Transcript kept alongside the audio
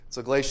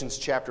So Galatians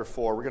chapter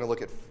 4, we're going to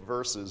look at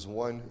verses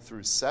 1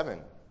 through 7.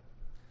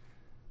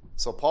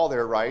 So Paul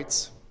there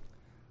writes,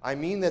 I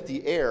mean that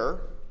the heir,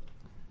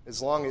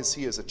 as long as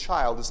he is a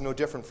child, is no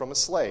different from a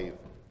slave,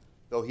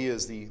 though he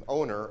is the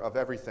owner of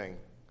everything.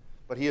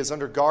 But he is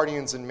under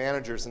guardians and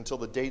managers until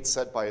the date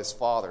set by his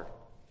father.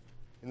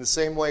 In the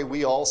same way,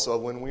 we also,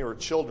 when we were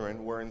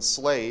children, were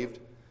enslaved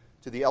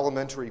to the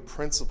elementary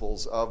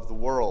principles of the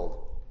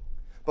world.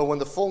 But when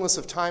the fullness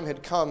of time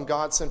had come,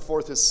 God sent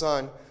forth his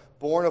Son,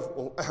 born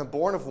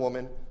of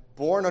woman,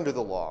 born under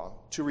the law,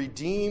 to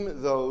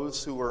redeem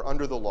those who were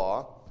under the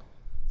law,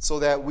 so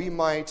that we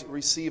might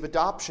receive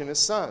adoption as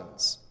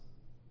sons.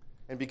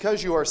 And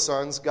because you are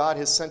sons, God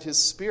has sent the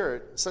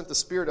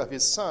Spirit of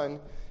his Son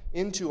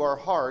into our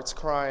hearts,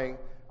 crying,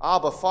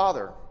 Abba,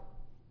 Father.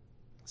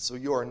 So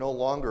you are no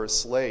longer a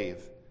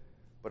slave,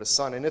 but a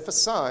son. And if a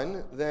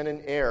son, then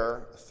an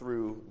heir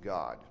through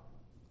God.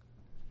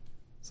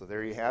 So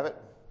there you have it,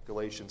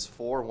 Galatians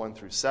 4, 1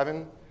 through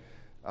 7.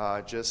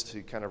 Just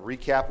to kind of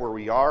recap where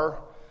we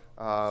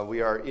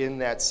are in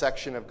that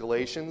section of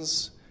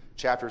Galatians,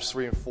 chapters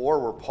 3 and 4,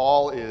 where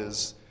Paul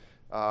is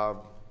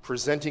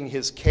presenting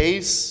his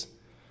case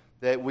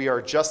that we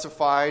are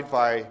justified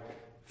by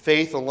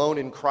faith alone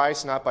in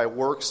Christ, not by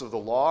works of the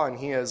law. And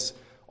he has,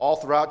 all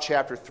throughout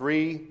chapter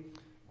 3,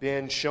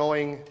 been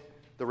showing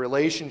the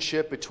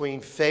relationship between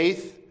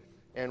faith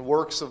and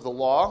works of the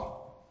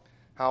law,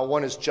 how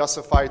one is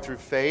justified through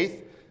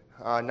faith,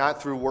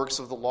 not through works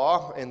of the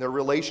law, and the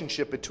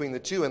relationship between the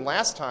two. And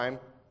last time,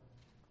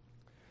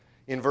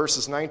 in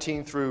verses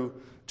 19 through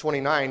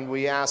 29,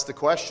 we asked the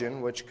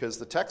question, because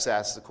the text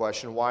asks the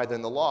question, why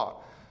then the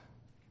law?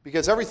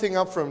 Because everything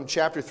up from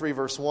chapter 3,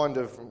 verse 1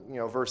 to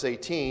verse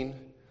 18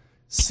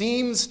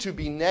 seems to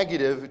be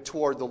negative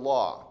toward the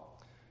law.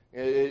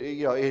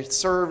 It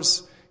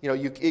serves,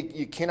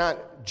 it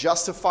cannot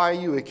justify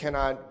you, it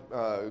cannot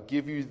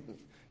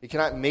it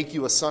cannot make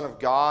you a son of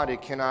God,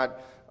 it cannot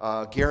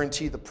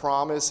guarantee the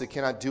promise, it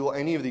cannot do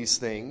any of these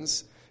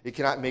things, it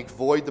cannot make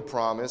void the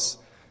promise.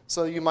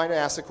 So you might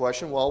ask the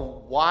question,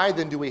 well, why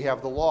then do we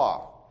have the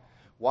law?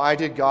 Why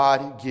did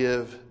God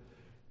give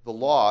the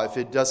law if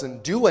it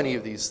doesn't do any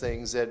of these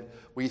things that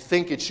we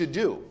think it should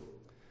do?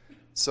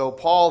 So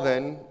Paul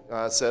then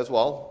says,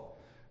 well,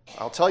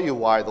 I'll tell you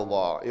why the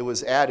law. It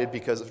was added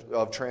because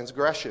of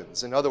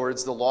transgressions. In other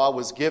words, the law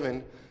was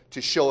given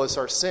to show us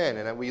our sin.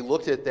 And we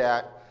looked at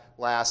that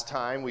last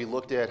time. We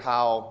looked at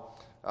how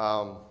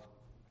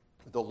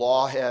the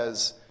law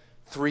has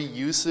three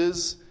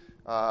uses.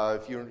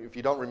 If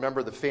you don't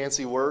remember the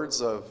fancy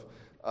words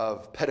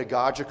of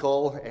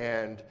pedagogical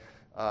and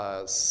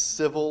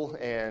civil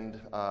and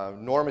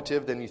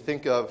normative, then you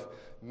think of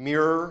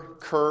mirror,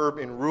 curb,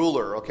 and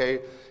ruler,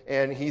 okay?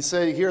 And he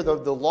said here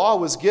the law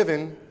was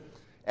given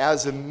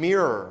as a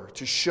mirror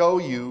to show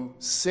you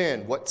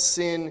sin, what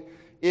sin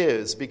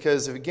is.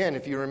 Because, again,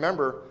 if you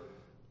remember,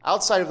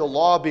 outside of the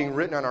law being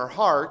written on our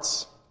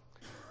hearts,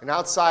 and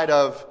outside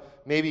of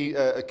maybe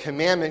a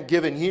commandment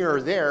given here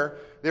or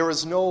there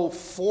was no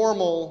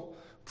formal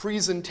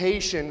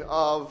presentation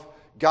of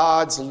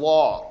God's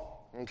law,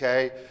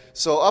 okay?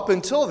 So up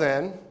until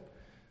then,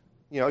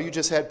 you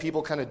just had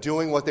people kind of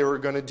doing what they were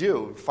going to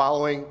do,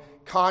 following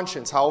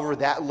conscience, however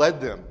that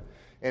led them.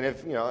 And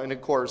and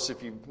of course,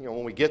 if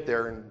when we get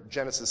there in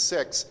Genesis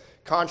 6,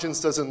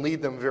 conscience doesn't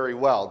lead them very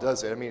well,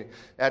 does it? I mean,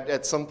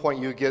 at some point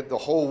you get the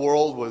whole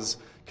world was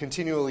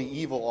continually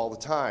evil all the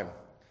time.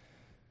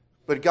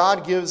 But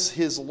God gives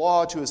his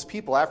law to his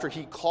people. After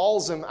he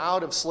calls them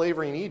out of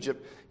slavery in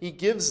Egypt, he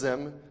gives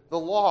them the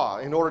law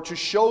in order to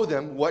show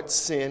them what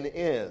sin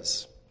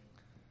is.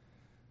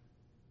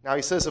 Now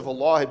he says if a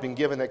law had been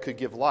given that could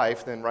give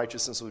life, then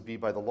righteousness would be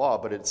by the law,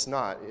 but it's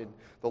not.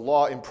 The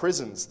law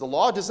imprisons. The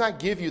law does not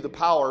give you the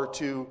power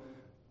to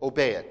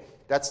obey it.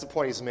 That's the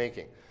point he's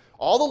making.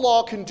 All the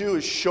law can do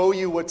is show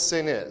you what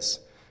sin is.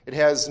 It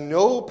has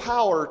no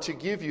power to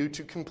give you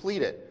to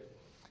complete it.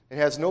 It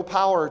has no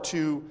power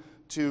to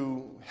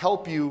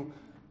help you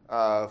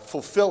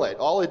fulfill it.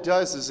 All it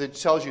does is it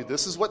tells you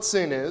this is what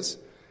sin is,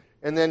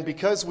 and then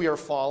because we are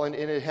fallen,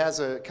 and it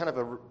has a kind of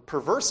a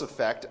perverse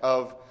effect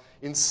of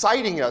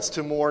inciting us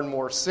to more and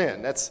more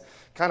sin. That's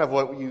kind of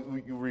what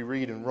you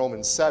reread in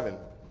Romans 7.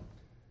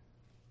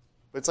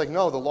 But it's like,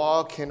 no, the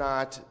law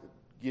cannot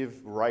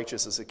give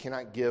righteousness. It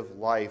cannot give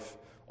life.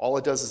 All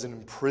it does is it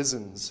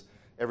imprisons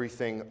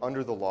everything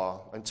under the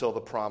law until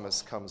the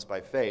promise comes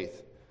by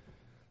faith.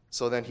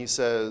 So then he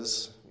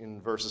says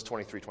in verses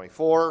 23,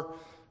 24,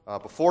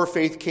 before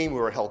faith came, we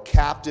were held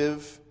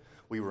captive,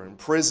 we were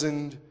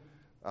imprisoned,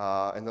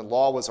 and the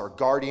law was our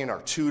guardian,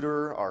 our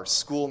tutor, our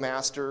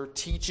schoolmaster,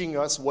 teaching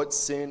us what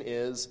sin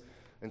is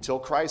until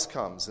Christ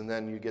comes. And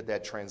then you get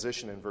that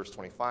transition in verse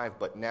 25.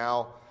 But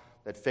now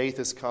that faith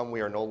has come,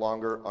 we are no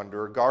longer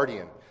under a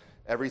guardian.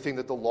 Everything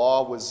that the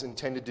law was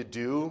intended to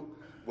do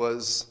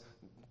was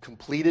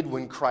completed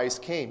when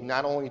Christ came.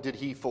 Not only did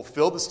he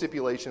fulfill the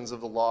stipulations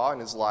of the law in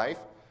his life,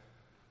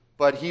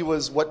 but he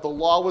was what the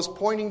law was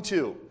pointing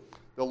to.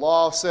 The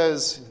law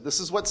says, this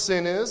is what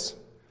sin is.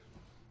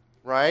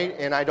 right?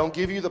 And I don't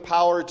give you the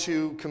power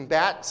to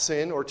combat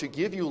sin or to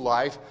give you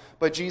life,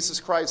 but Jesus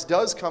Christ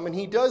does come and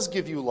he does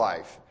give you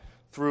life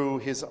through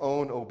his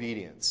own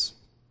obedience.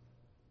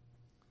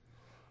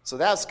 So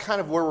that's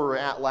kind of where we were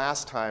at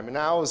last time. And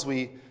now as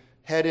we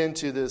head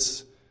into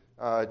this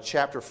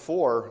chapter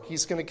 4,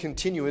 he's going to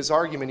continue his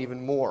argument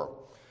even more.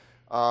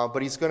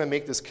 But he's going to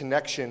make this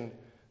connection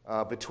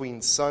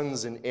between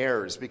sons and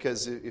heirs,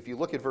 because if you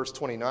look at verse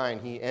 29,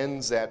 he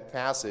ends that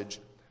passage.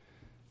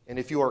 And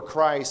if you are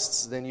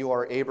Christ's, then you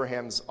are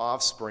Abraham's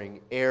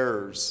offspring,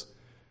 heirs,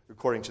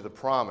 according to the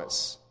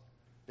promise.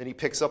 Then he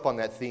picks up on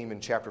that theme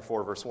in chapter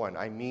 4, verse 1.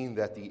 I mean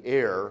that the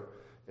heir,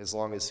 as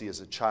long as he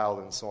is a child,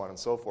 and so on and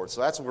so forth.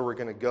 So that's where we're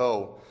going to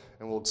go,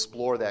 and we'll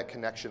explore that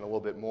connection a little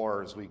bit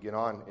more as we get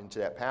on into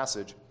that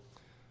passage.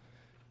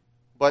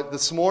 But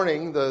this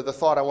morning, the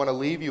thought I want to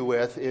leave you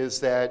with is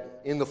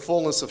that in the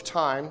fullness of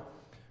time,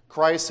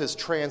 Christ has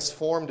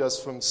transformed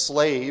us from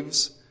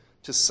slaves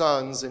to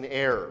sons and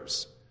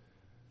heirs.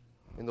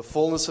 In the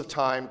fullness of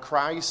time,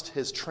 Christ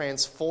has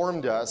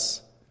transformed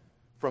us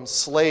from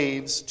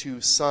slaves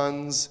to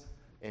sons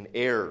and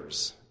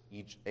heirs.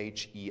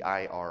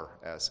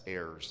 Heirs,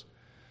 heirs.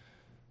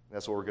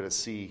 That's what we're going to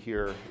see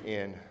here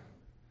in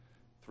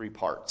 3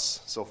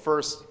 parts. So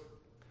first,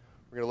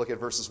 we're going to look at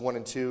verses 1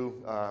 and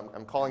 2.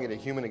 I'm calling it a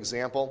human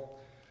example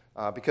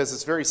because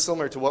it's very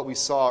similar to what we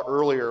saw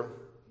earlier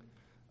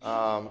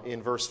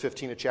in verse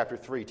 15 of chapter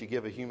 3, to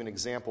give a human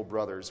example,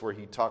 brothers, where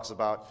he talks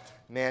about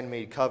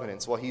man-made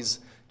covenants. Well,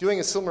 he's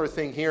doing a similar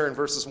thing here in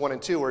verses 1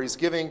 and 2, where he's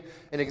giving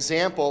an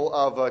example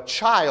of a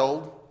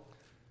child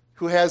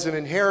who has an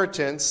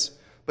inheritance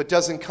but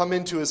doesn't come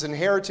into his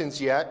inheritance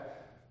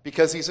yet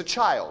because he's a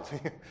child.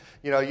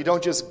 You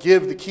don't just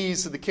give the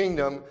keys to the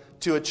kingdom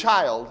to a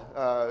child,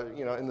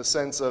 in the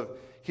sense of,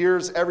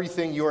 here's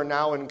everything, you are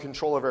now in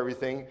control of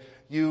everything.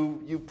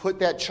 You put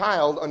that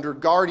child under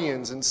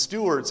guardians and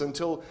stewards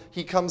until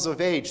he comes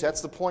of age.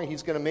 That's the point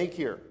he's going to make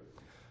here.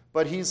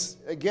 But he's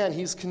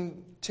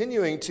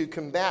continuing to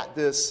combat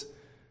this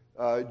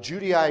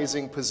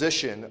Judaizing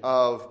position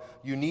of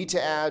you need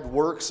to add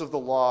works of the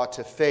law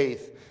to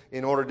faith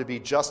in order to be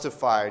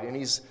justified. And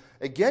he's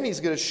going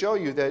to show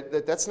you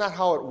that that's not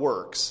how it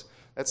works.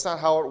 That's not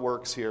how it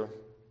works here.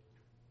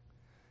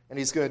 And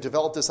he's going to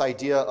develop this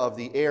idea of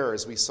the heir,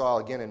 as we saw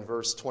again in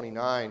verse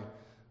 29.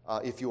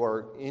 If you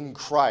are in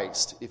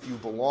Christ, if you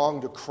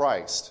belong to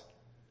Christ,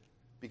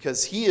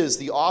 because he is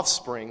the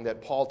offspring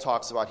that Paul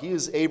talks about. He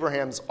is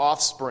Abraham's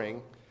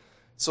offspring.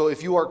 So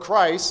if you are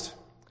Christ,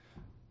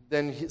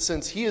 then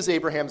since he is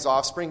Abraham's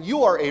offspring,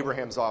 you are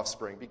Abraham's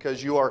offspring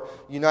because you are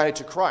united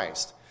to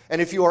Christ.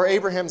 And if you are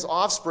Abraham's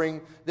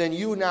offspring, then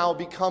you now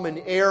become an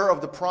heir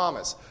of the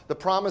promise. The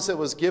promise that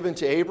was given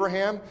to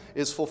Abraham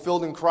is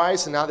fulfilled in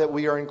Christ, and now that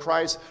we are in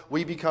Christ,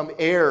 we become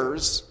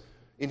heirs,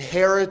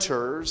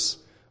 inheritors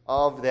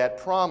of that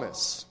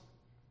promise.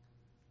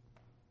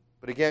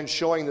 But again,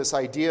 showing this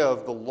idea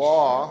of the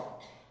law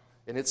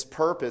and its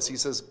purpose, he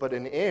says, but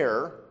an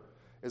heir,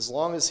 as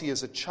long as he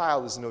is a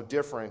child, is no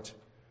different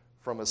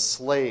from a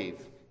slave.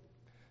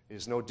 He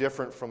is no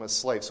different from a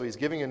slave. So he's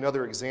giving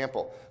another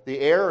example. The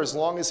heir, as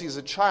long as he's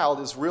a child,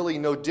 is really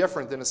no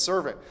different than a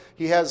servant.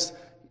 He has,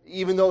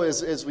 even though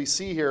as we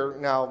see here,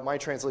 now my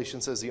translation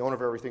says the owner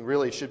of everything,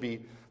 really it should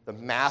be the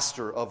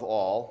master of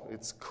all.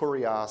 It's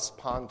kurios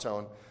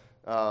panton,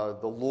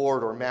 the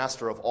Lord or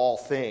master of all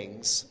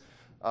things.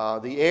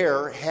 The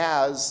heir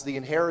has the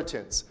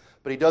inheritance,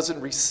 but he doesn't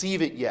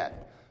receive it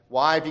yet.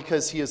 Why?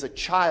 Because he is a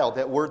child.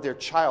 That word there,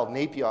 child,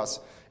 napios,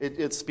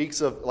 it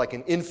speaks of like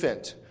an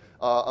infant,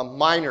 a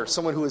minor,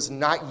 someone who is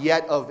not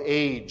yet of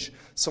age,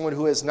 someone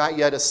who has not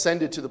yet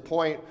ascended to the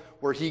point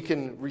where he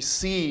can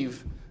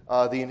receive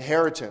the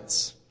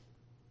inheritance.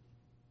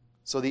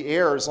 So the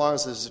heir, as long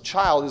as he's a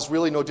child, is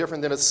really no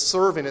different than a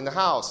servant in the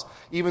house.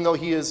 Even though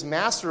he is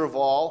master of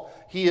all,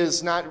 he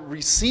has not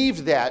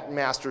received that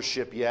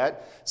mastership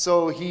yet.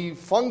 So he's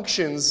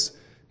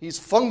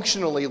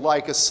functionally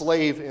like a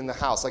slave in the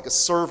house, like a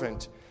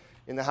servant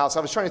in the house. I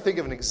was trying to think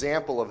of an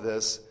example of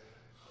this,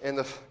 and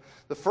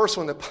the first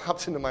one that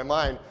popped into my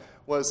mind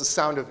was The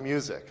Sound of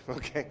Music.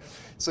 Okay,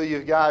 so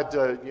you've got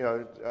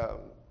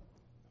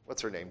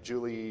what's her name?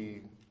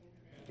 Julie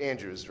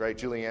Andrews, right?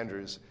 Julie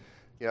Andrews.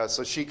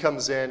 So she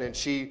comes in and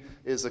she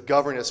is a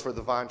governess for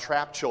the Von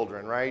Trapp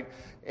children, right?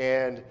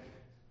 And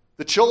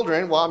the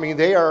children,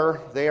 they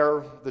are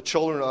the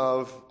children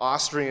of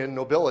Austrian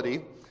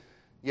nobility.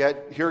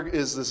 Yet here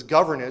is this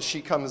governess.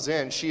 She comes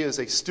in. She is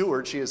a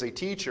steward. She is a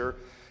teacher,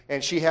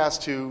 and she has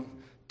to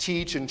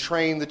teach and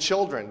train the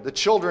children. The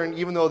children,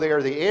 even though they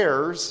are the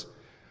heirs,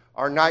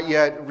 are not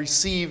yet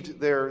received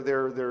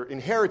their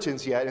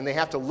inheritance yet, and they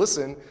have to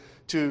listen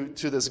to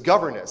this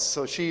governess.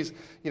 So she's,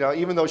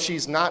 even though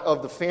she's not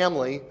of the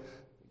family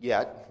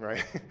yet,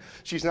 right?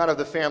 She's not of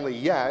the family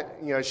yet,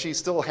 she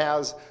still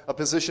has a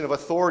position of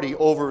authority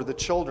over the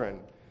children.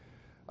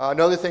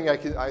 Another thing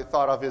I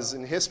thought of is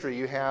in history,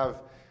 you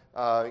have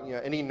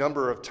any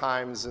number of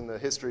times in the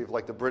history of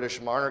like the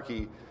British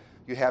monarchy,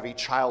 you have a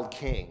child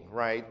king,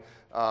 right?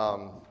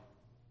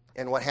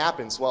 And what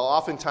happens? Well,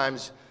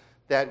 oftentimes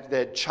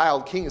that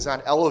child king is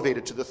not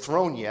elevated to the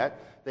throne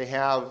yet. They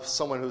have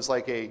someone who's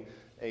like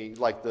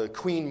like the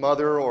queen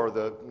mother or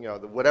the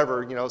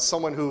whatever,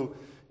 someone who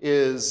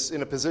is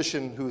in a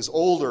position who's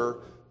older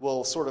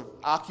will sort of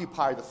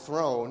occupy the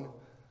throne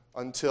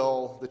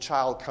until the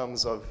child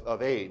comes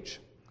of age.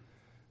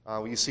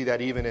 You see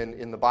that even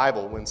in the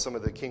Bible when some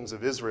of the kings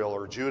of Israel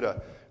or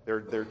Judah,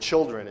 they're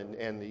children,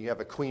 and you have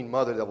a queen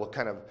mother that will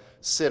kind of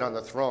sit on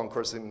the throne. Of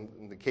course,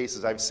 in the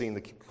cases I've seen,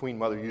 the queen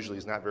mother usually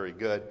is not very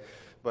good,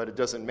 but it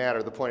doesn't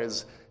matter. The point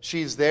is,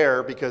 she's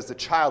there because the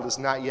child is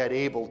not yet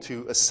able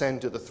to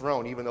ascend to the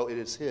throne, even though it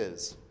is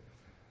his.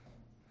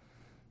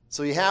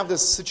 So you have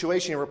this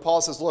situation here where Paul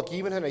says, look,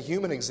 even in a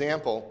human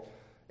example,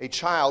 a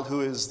child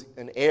who is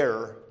an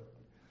heir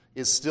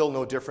is still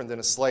no different than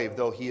a slave,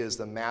 though he is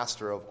the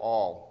master of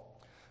all.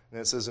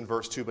 And it says in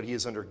verse 2, but he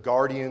is under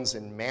guardians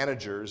and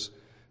managers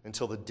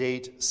until the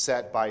date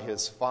set by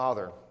his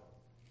father.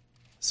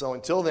 So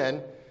until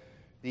then,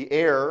 the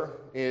heir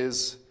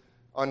is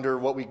under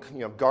what we,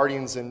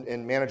 guardians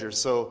and managers.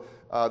 So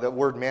that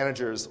word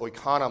manager is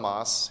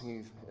oikonomos.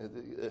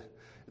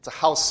 It's a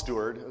house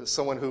steward,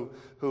 someone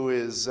who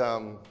is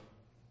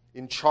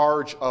in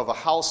charge of a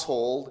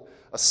household,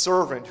 a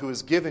servant who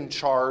is given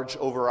charge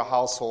over a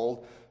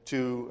household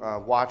to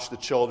watch the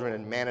children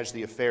and manage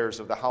the affairs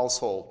of the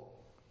household.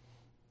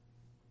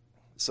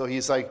 So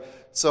he's like,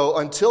 so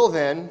until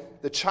then,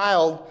 the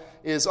child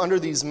is under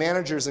these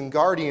managers and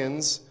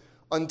guardians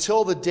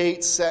until the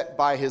date set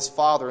by his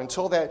father,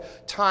 until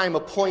that time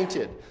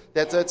appointed.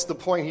 That's the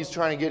point he's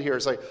trying to get here.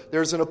 It's like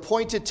there's an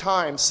appointed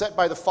time set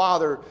by the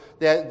father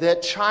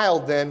that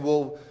child then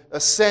will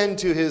ascend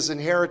to his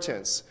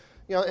inheritance.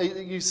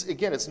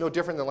 Again, it's no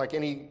different than like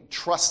any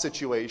trust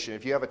situation.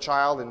 If you have a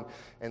child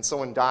and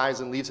someone dies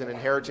and leaves an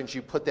inheritance,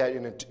 you put that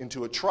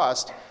into a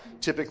trust,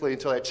 typically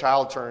until that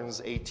child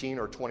turns 18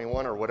 or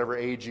 21 or whatever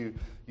age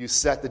you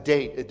set the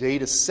date. A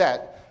date is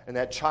set, and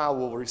that child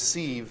will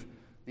receive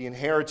the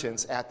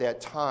inheritance at that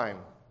time.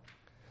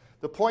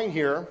 The point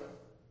here,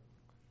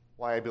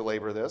 why I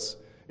belabor this,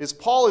 is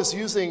Paul is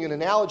using an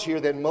analogy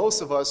here that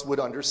most of us would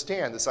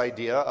understand, this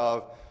idea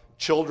of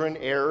children,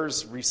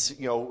 heirs,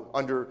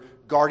 under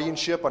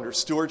guardianship, under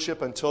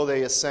stewardship until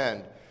they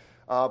ascend.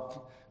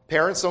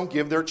 Parents don't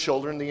give their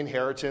children the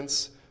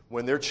inheritance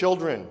when they're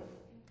children.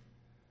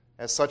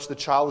 As such, the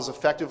child is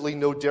effectively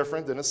no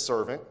different than a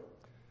servant,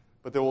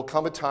 but there will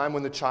come a time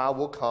when the child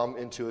will come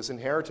into his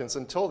inheritance.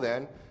 Until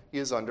then, he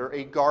is under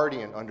a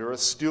guardian, under a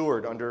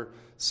steward, under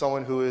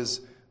someone who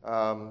is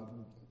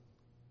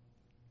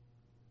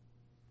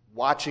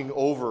watching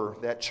over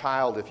that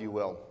child, if you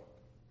will.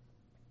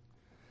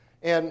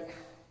 And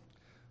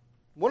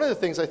one of the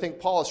things I think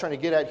Paul is trying to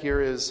get at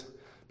here is,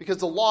 because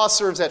the law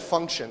serves that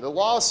function. The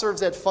law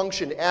serves that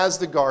function as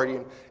the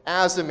guardian,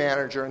 as the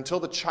manager, until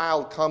the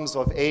child comes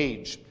of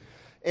age.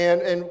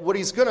 And what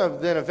he's going to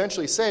then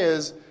eventually say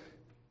is,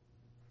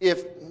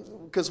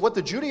 because what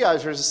the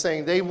Judaizers are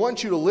saying, they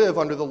want you to live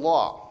under the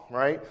law,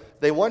 right?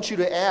 They want you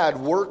to add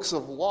works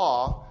of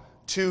law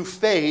to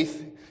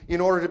faith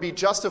in order to be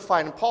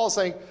justified. And Paul's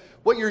saying,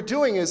 what you're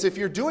doing is, if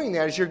you're doing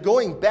that, is you're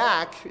going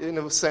back, in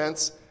a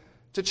sense,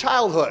 to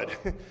childhood.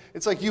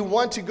 It's like you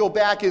want to go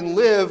back and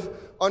live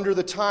under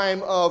the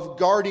time of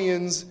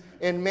guardians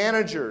and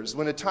managers,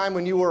 a time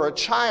when you were a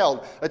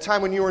child, a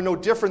time when you were no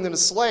different than a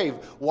slave.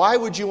 Why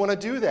would you want to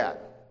do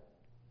that?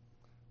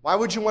 Why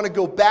would you want to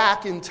go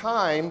back in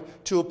time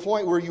to a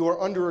point where you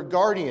are under a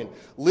guardian,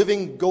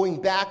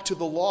 going back to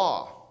the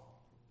law?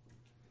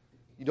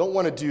 You don't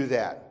want to do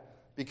that,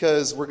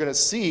 because we're going to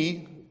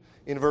see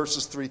in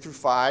verses 3 through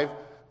 5,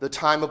 the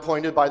time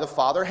appointed by the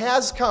Father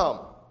has come.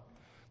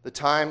 The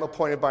time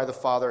appointed by the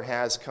Father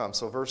has come.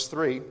 So verse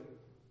 3,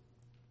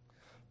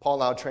 Paul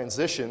now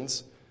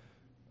transitions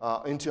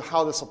into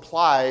how this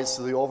applies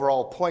to the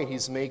overall point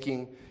he's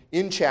making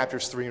in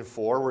chapters 3 and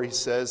 4, where he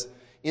says,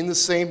 in the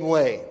same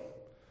way,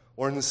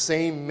 or in the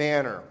same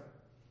manner.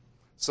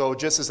 So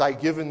just as I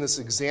given this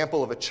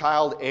example of a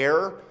child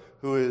heir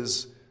who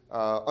is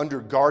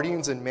under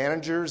guardians and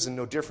managers and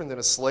no different than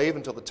a slave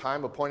until the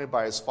time appointed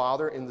by his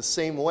father, in the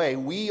same way,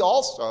 we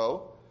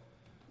also,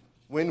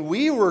 when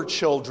we were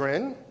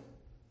children,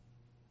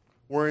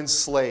 were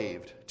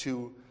enslaved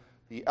to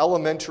the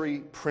elementary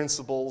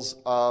principles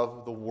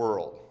of the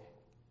world.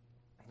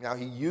 Now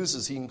he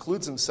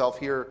includes himself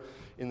here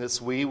in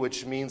this we,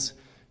 which means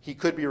he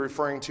could be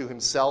referring to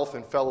himself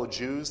and fellow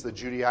Jews, the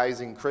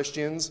Judaizing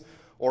Christians,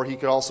 or he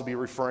could also be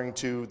referring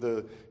to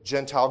the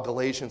Gentile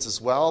Galatians as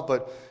well.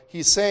 But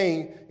he's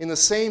saying, in the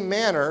same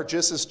manner,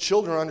 just as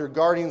children under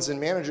guardians and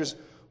managers,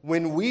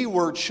 when we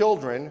were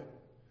children,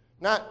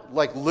 not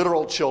like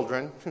literal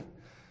children,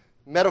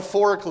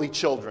 metaphorically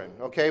children,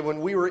 okay? When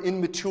we were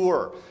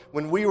immature,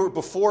 when we were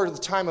before the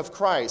time of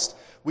Christ,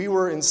 we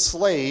were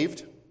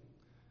enslaved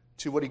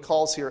to what he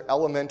calls here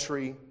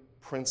elementary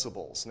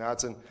principles. Now,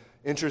 it's an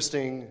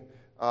interesting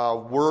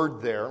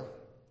word there.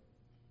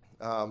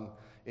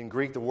 In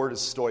Greek, the word is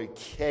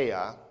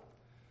stoicheia,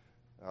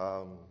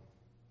 and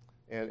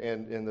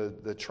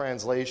the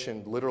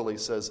translation literally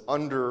says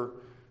under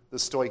the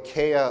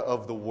stoicheia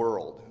of the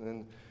world.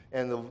 And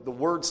And the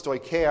word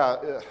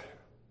stoicheia,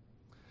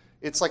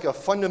 it's like a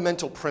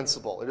fundamental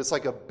principle. It is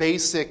like a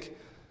basic,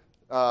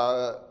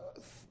 the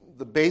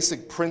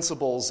basic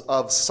principles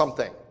of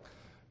something.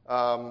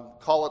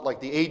 Call it like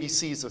the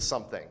ABCs of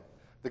something.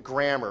 The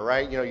grammar,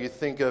 right? You know, you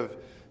think of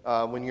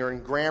when you're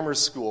in grammar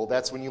school,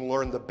 that's when you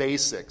learn the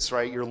basics,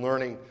 right? You're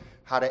learning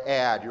how to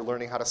add, you're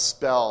learning how to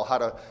spell,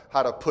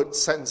 how to put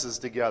sentences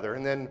together.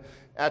 And then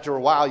after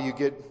a while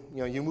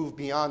you move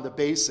beyond the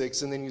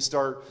basics, and then you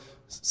start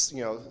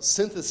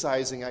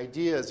synthesizing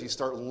ideas, you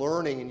start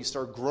learning, and you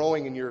start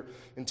growing in your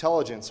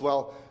intelligence.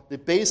 Well, the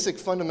basic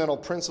fundamental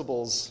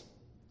principles,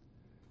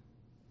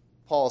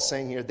 Paul is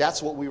saying here,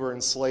 that's what we were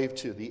enslaved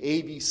to, the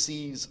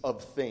ABCs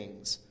of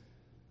things.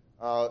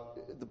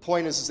 The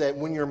point is that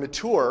when you're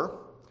mature,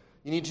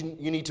 you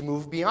need to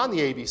move beyond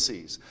the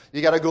ABCs.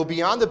 You got to go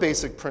beyond the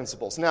basic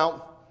principles.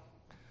 Now,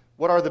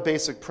 what are the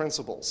basic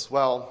principles?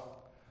 Well,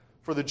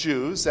 for the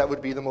Jews, that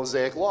would be the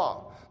Mosaic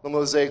Law. The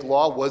Mosaic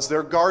Law was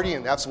their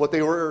guardian. That's what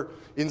they were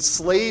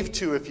enslaved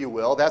to, if you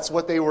will. That's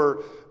what they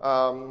were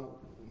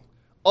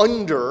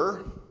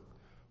under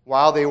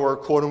while they were,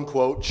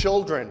 quote-unquote,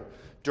 children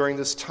during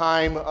this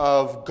time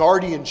of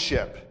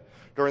guardianship,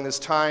 during this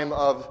time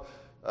of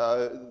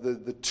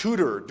the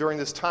tutor, during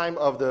this time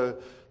of the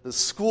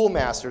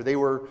schoolmaster. They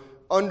were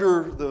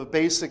under the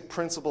basic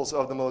principles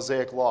of the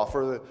Mosaic Law.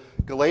 For the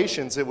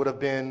Galatians, it would have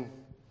been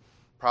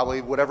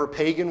probably whatever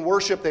pagan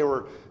worship they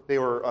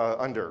were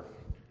under.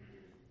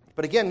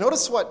 But again,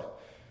 notice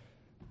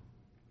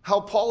how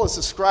Paul is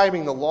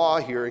describing the law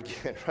here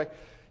again, right?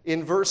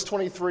 In verse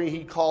 23,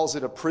 he calls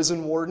it a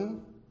prison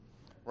warden,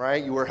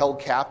 right? You were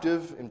held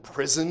captive,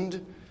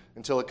 imprisoned,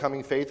 until the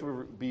coming faith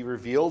will be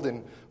revealed.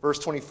 In verse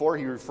 24,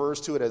 he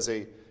refers to it as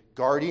a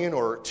guardian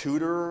or a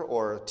tutor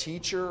or a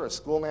teacher, a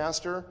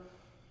schoolmaster.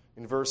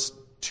 In verse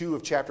 2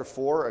 of chapter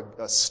 4,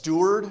 a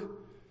steward.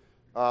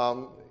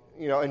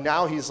 And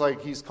now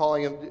he's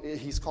calling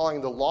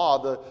the law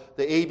the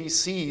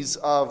ABCs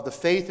of the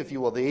faith, if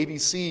you will, the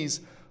ABCs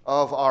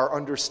of our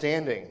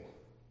understanding.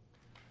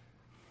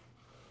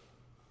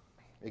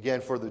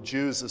 Again, for the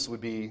Jews, this would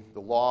be the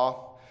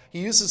law. He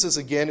uses this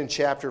again in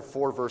chapter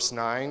 4, verse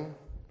 9.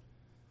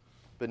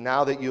 But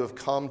now that you have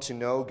come to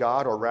know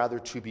God, or rather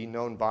to be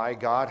known by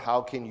God,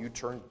 how can you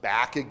turn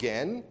back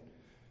again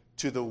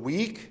to the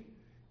weak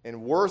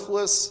and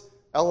worthless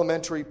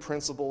elementary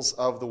principles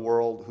of the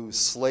world, whose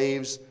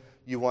slaves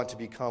you want to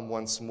become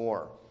once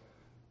more?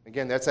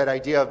 Again, that's that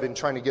idea I've been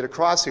trying to get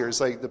across here. It's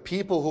like the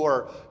people who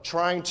are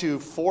trying to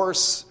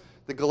force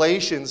the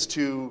Galatians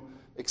to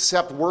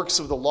accept works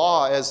of the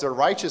law as their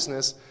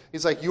righteousness.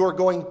 He's like, you are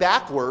going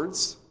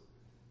backwards,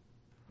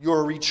 you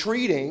are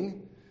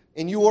retreating,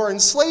 and you are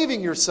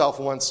enslaving yourself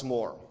once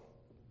more.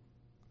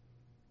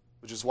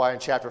 Which is why in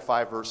chapter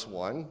 5, verse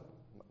 1,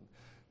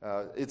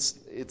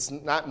 it's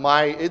not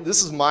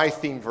this is my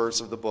theme verse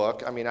of the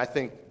book. I mean, I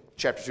think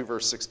chapter 2,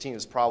 verse 16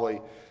 is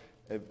probably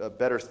a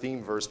better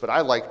theme verse, but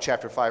I like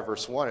chapter 5,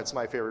 verse 1. It's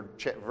my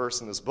favorite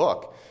verse in this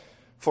book.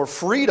 For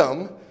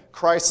freedom,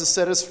 Christ has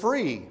set us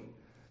free.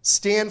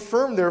 Stand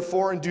firm,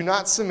 therefore, and do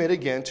not submit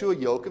again to a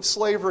yoke of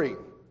slavery.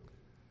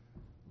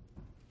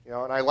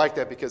 And I like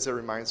that because it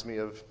reminds me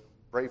of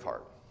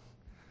Braveheart.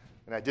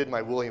 And I did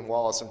my William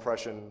Wallace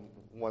impression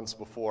once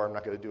before. I'm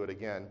not going to do it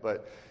again.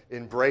 But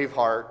in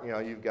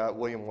Braveheart, you've got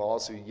William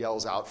Wallace who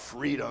yells out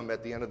freedom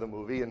at the end of the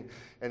movie. And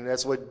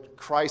that's what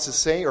Christ is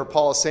saying, or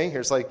Paul is saying here.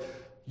 It's like,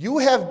 you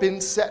have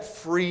been set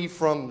free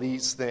from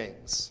these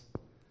things.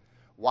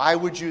 Why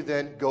would you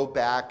then go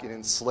back and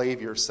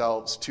enslave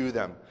yourselves to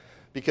them?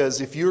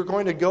 Because if you're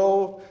going to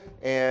go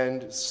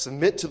and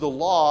submit to the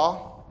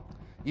law,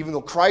 even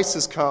though Christ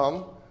has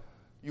come,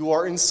 you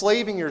are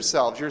enslaving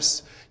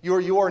yourselves.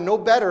 You are no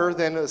better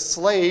than a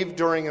slave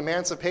during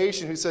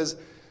emancipation who says,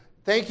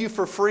 thank you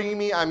for freeing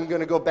me. I'm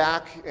going to go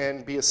back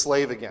and be a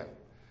slave again.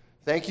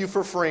 Thank you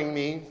for freeing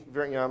me.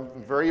 I'm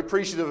very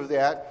appreciative of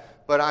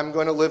that, but I'm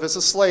going to live as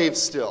a slave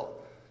still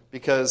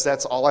because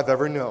that's all I've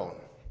ever known.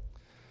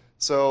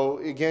 So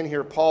again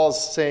here,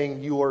 Paul's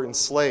saying you are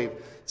enslaved.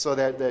 So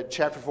that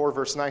chapter 4,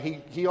 verse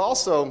 9, he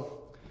also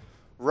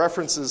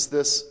references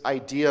this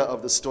idea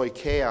of the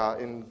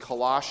stoicheia in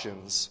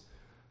Colossians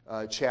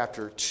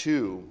chapter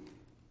 2,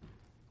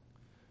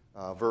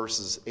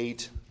 verses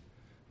 8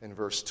 and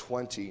verse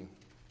 20,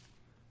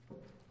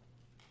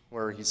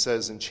 where he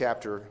says in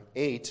chapter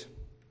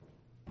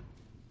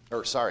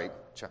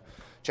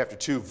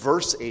 2,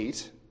 verse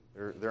 8,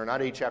 there are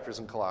not 8 chapters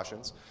in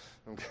Colossians.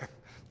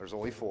 There's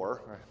only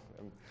 4.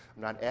 I'm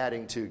not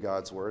adding to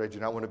God's word. I do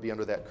not want to be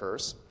under that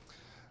curse.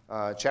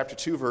 Chapter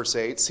 2, verse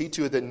 8, see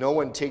to it that no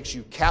one takes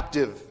you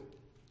captive.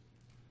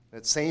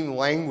 That same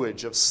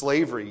language of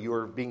slavery, you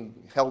are being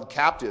held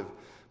captive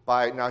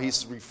by, now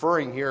he's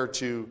referring here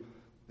to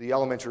the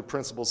elementary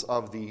principles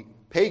of the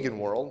pagan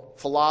world,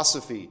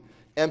 philosophy,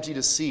 empty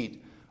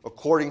deceit,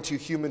 according to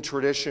human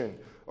tradition,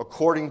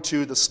 according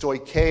to the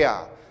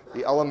stoicheia,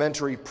 the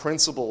elementary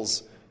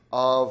principles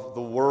of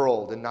the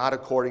world, and not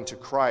according to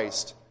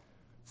Christ.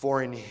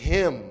 For in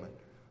him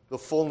the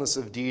fullness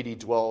of deity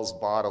dwells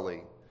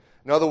bodily,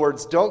 In other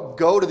words, don't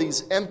go to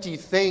these empty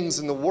things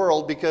in the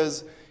world,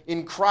 because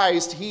in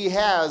Christ he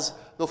has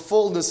the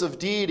fullness of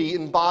deity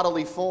in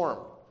bodily form.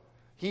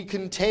 He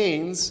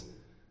contains,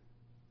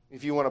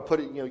 if you want to put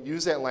it,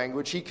 use that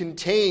language, he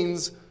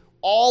contains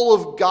all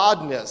of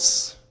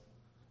godness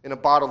in a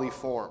bodily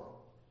form,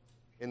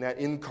 in that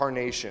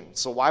incarnation.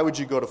 So why would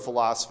you go to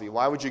philosophy?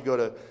 Why would you go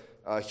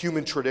to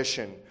human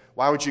tradition?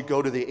 Why would you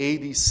go to the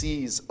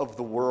ABCs of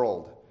the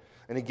world?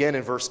 And again,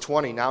 in verse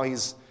 20, now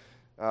he's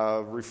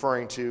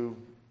referring to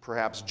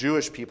perhaps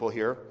Jewish people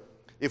here.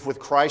 If with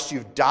Christ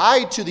you've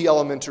died to the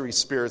elementary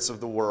spirits of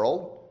the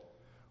world,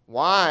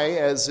 why,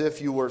 as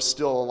if you were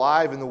still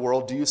alive in the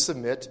world, do you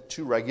submit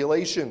to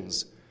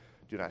regulations?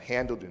 Do not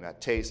handle, do not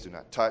taste, do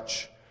not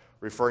touch,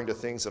 referring to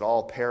things that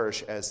all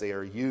perish as they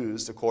are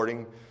used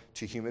according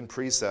to human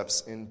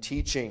precepts and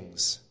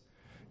teachings.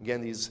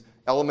 Again, these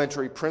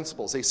elementary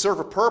principles, they serve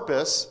a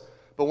purpose,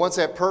 but once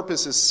that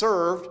purpose is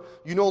served,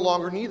 you no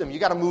longer need them. You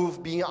got to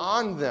move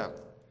beyond them.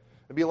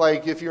 It'd be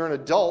like if you're an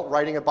adult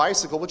riding a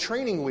bicycle with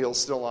training wheels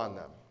still on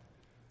them.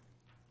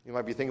 You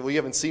might be thinking, well, you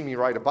haven't seen me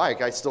ride a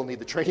bike. I still need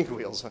the training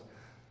wheels.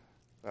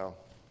 Well,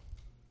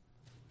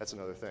 that's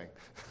another thing.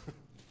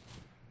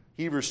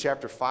 Hebrews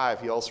chapter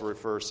 5, he also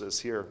refers to this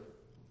here.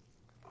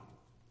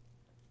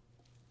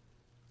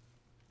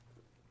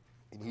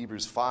 In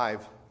Hebrews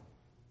 5,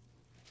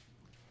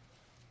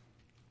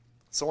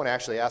 someone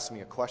actually asked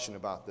me a question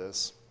about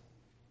this.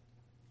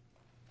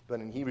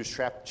 But in Hebrews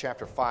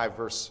chapter 5,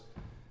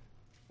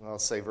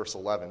 let's say verse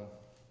 11,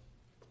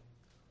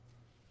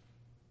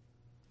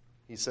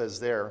 he says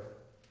there,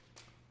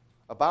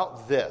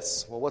 about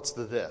this. Well, what's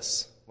the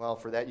this? Well,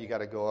 for that you got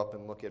to go up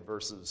and look at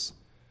verses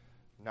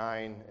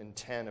 9 and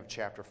 10 of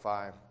chapter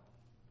 5.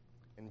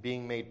 And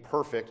being made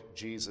perfect,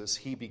 Jesus,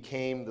 he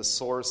became the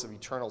source of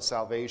eternal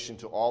salvation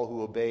to all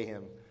who obey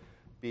him,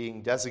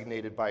 being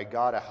designated by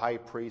God a high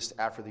priest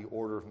after the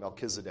order of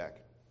Melchizedek.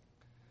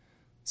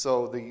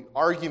 So the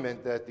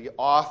argument that the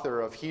author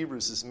of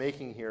Hebrews is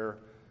making here,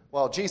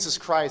 well, Jesus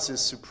Christ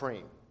is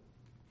supreme.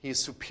 He is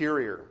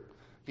superior.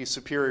 He's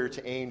superior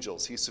to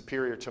angels. He's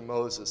superior to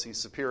Moses. He's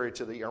superior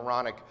to the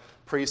Aaronic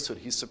priesthood.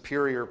 He's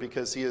superior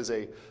because he is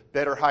a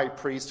better high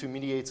priest who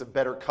mediates a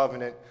better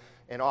covenant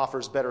and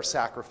offers better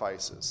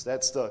sacrifices.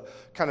 That's the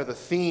kind of the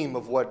theme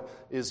of what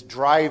is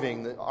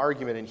driving the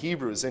argument in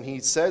Hebrews. And he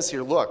says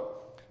here,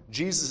 look,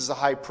 Jesus is a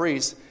high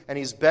priest, and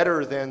he's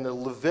better than the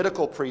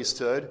Levitical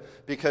priesthood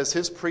because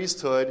his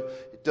priesthood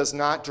does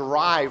not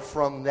derive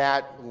from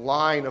that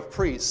line of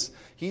priests.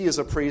 He is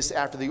a priest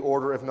after the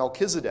order of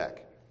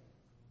Melchizedek.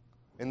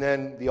 And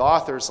then the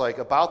author's like,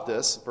 about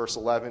this, verse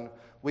 11,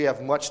 we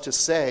have much to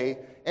say,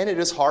 and it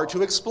is hard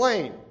to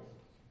explain,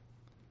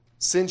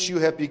 since you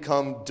have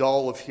become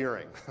dull of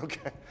hearing.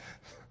 Okay,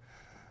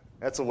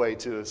 that's a way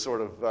to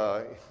sort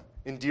of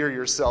endear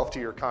yourself to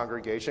your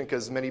congregation,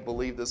 because many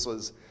believe this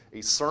was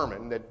a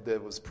sermon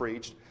that was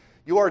preached.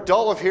 You are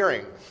dull of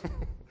hearing.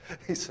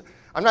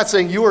 I'm not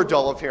saying you are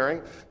dull of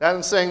hearing.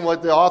 I'm saying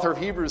what the author of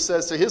Hebrews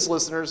says to his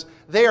listeners,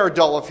 they are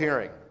dull of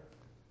hearing.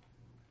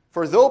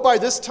 For though by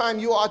this time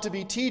you ought to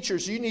be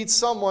teachers, you need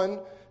someone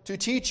to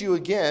teach you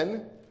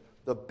again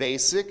the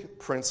basic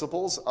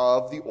principles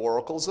of the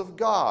oracles of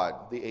God,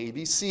 the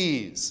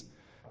ABCs.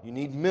 You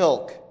need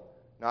milk,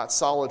 not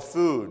solid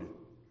food.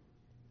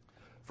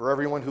 For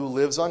everyone who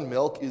lives on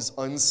milk is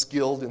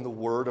unskilled in the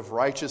word of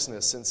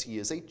righteousness, since he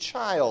is a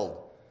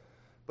child.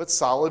 But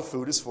solid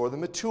food is for the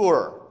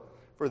mature,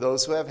 for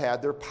those who have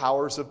had their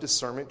powers of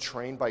discernment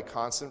trained by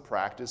constant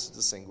practice to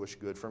distinguish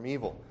good from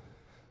evil.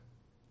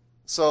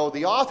 So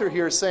the author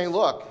here is saying,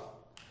 look,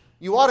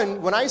 you ought to,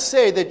 when I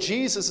say that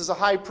Jesus is a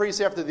high priest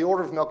after the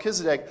order of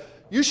Melchizedek,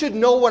 you should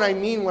know what I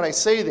mean when I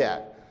say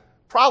that.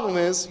 Problem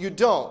is, you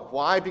don't.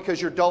 Why?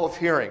 Because you're dull of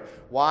hearing.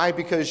 Why?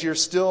 Because you're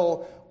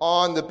still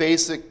on the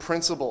basic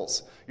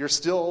principles. You're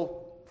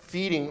still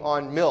feeding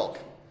on milk,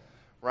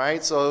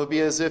 right? So it would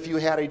be as if you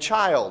had a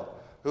child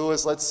who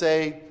is, let's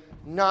say,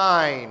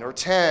 9 or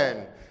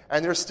 10,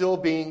 and they're still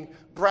being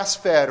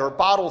breastfed or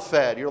bottle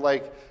fed. You're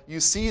like, you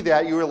see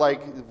that, you're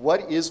like,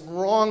 what is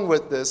wrong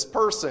with this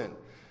person?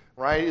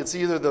 Right? It's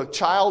either the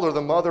child or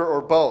the mother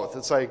or both.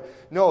 It's like,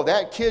 no,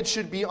 that kid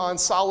should be on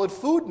solid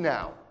food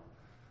now.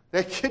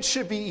 That kid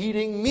should be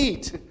eating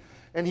meat,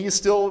 and he's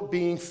still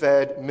being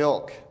fed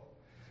milk.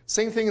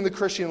 Same thing in the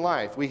Christian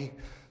life.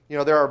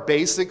 There are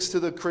basics to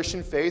the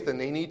Christian faith, and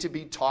they need to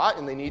be taught,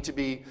 and they need to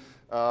be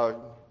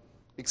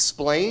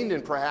explained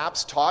and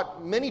perhaps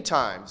taught many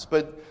times.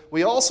 But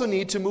we also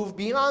need to move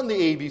beyond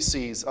the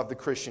ABCs of the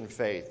Christian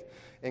faith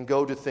and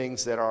go to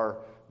things that are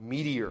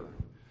meatier,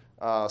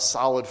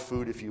 solid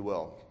food, if you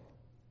will.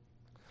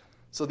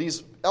 So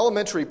these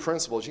elementary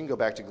principles, you can go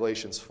back to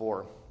Galatians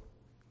 4.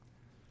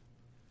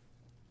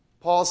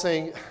 Paul's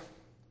saying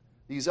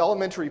these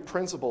elementary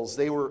principles,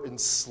 they were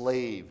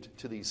enslaved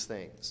to these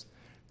things.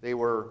 They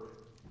were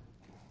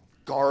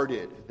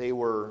guarded. They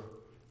were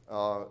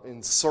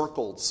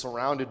encircled,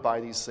 surrounded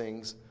by these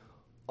things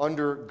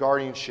under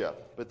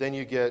guardianship. But then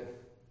you get,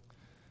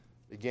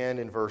 again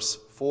in verse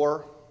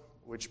 4,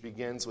 which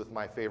begins with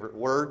my favorite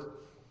word,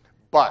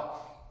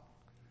 but.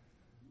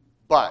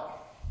 But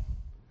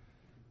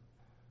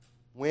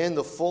when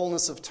the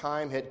fullness of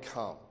time had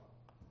come,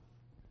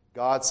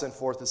 God sent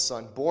forth his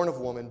Son, born of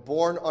woman,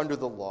 born under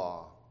the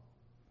law.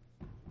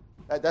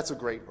 That's a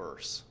great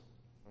verse.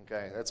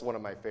 Okay, that's one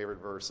of my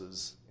favorite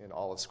verses in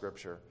all of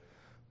Scripture.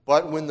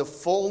 But when the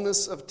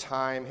fullness of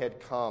time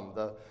had come,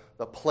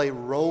 the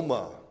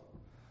pleroma,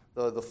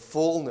 the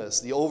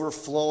fullness, the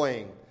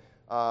overflowing,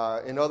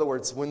 in other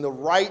words, when the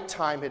right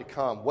time had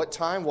come. What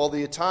time? Well,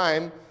 the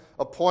time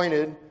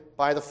appointed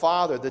by the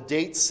Father, the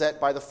date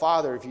set by the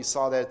Father, if you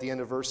saw that at the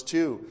end of verse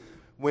 2,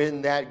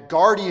 when that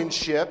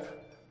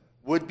guardianship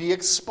would be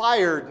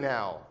expired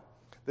now.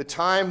 The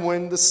time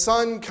when the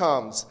Son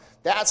comes,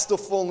 that's the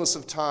fullness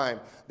of time.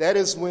 That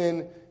is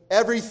when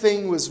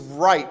everything was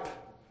ripe,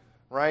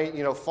 right?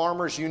 You know,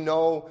 farmers, you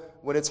know,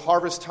 when it's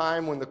harvest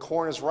time, when the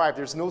corn is ripe,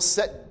 there's no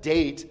set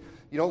date.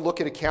 You don't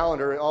look at a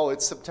calendar and, oh,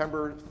 it's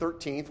September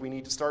 13th, we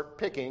need to start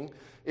picking.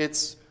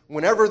 It's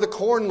whenever the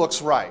corn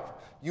looks ripe.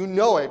 You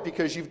know it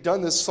because you've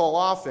done this so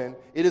often.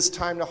 It is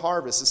time to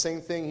harvest. The same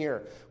thing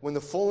here. When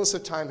the fullness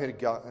of time had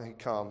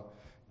come,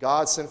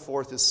 God sent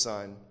forth his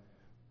Son,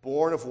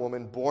 born of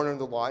woman, born under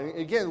the law. And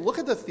again, look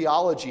at the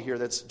theology here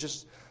that's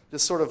just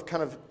sort of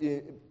kind of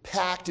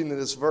packed into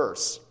this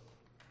verse.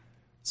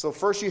 So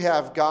first you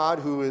have God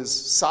who is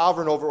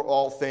sovereign over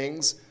all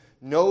things,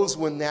 knows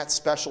when that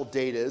special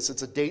date is.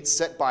 It's a date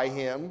set by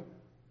him.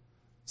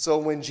 So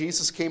when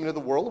Jesus came into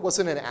the world, it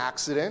wasn't an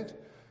accident.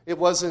 It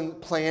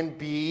wasn't plan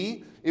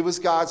B. It was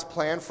God's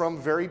plan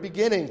from very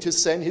beginning to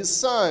send his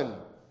Son.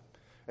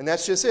 And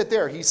that's just it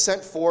there. He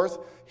sent forth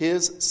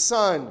his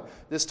Son.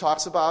 This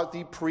talks about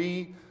the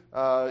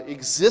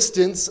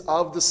pre-existence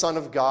of the Son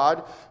of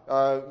God.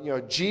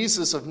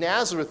 Jesus of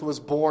Nazareth was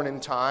born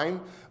in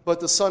time, but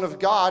the Son of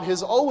God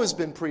has always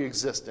been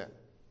pre-existent.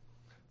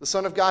 The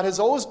Son of God has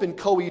always been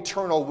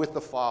co-eternal with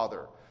the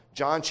Father.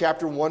 John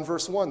chapter 1,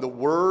 verse 1, the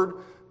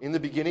Word in the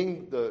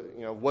beginning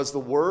was the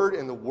Word,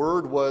 and the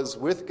Word was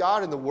with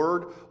God, and the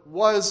Word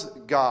was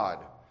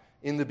God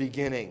in the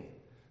beginning.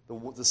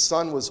 The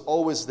Son was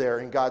always there,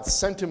 and God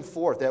sent him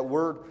forth. That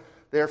word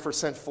therefore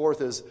sent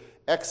forth is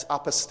ex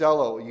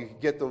apostello. You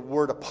get the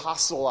word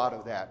apostle out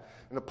of that.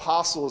 An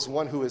apostle is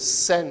one who is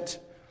sent,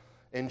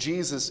 and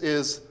Jesus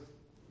is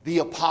the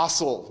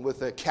apostle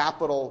with a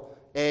capital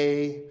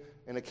A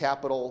and a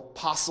capital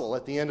apostle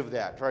at the end of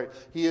that, right?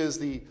 He is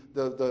the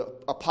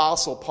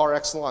apostle par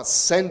excellence,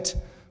 sent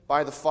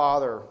by the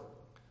Father,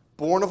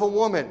 born of a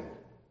woman.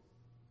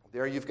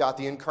 There you've got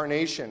the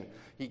incarnation.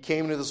 He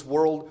came into this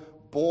world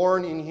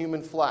born in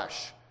human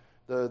flesh.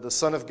 The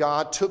Son of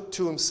God took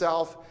to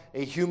himself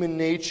a human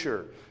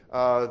nature.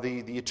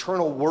 The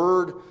eternal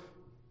Word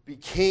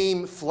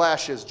became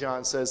flesh, as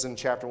John says in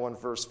chapter 1,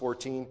 verse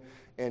 14,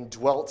 and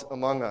dwelt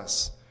among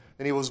us.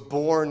 And he was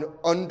born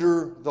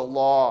under the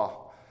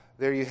law.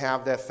 There you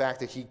have that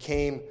fact that he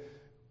came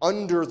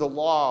under the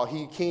law.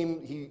 He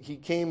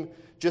came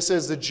just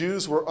as the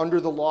Jews were under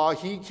the law.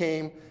 He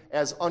came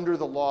as under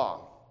the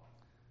law.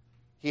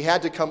 He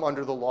had to come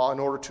under the law in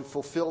order to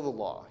fulfill the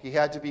law. He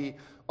had to be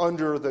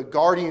under the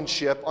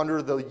guardianship,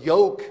 under the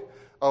yoke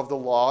of the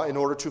law in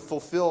order to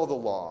fulfill the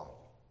law.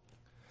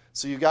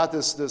 So you got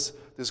this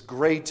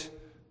great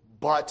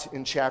but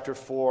in chapter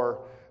 4,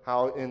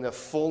 how in the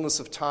fullness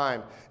of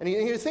time. And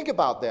you think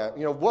about that.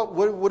 You know,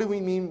 what do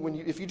we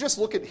mean if you just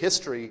look at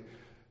history,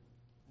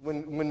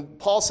 when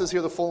Paul says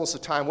here the fullness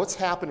of time, what's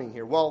happening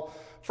here? Well,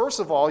 first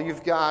of all,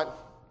 you've got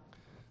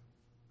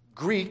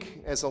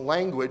Greek as a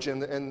language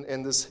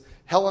and this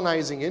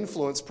Hellenizing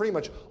influence pretty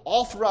much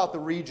all throughout the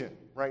region,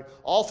 right?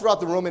 All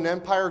throughout the Roman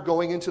Empire,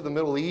 going into the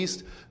Middle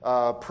East,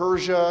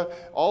 Persia,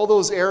 all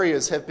those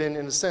areas have been,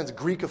 in a sense,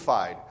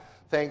 Greekified,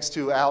 thanks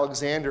to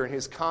Alexander and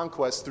his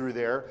conquest through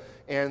there,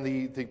 and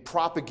the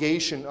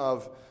propagation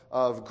of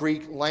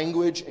Greek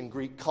language and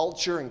Greek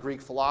culture and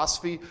Greek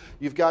philosophy.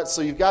 You've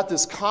got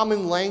this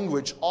common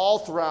language all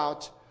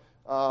throughout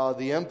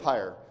the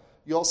empire.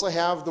 You also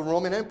have the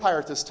Roman Empire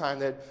at this time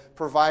that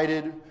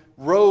provided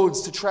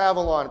roads to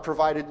travel on,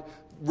 provided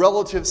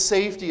relative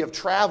safety of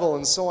travel,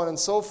 and so on and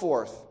so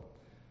forth.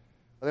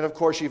 And then, of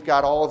course, you've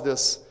got all of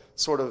this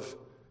sort of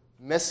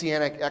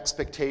messianic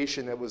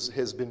expectation that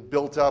has been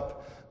built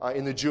up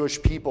in the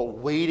Jewish people,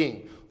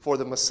 waiting for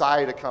the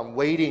Messiah to come,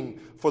 waiting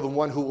for the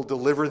one who will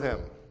deliver them.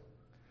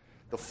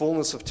 The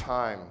fullness of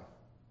time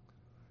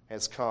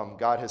has come.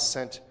 God has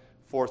sent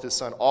forth his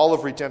Son. All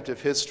of redemptive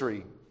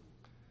history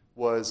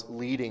was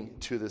leading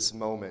to this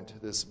moment,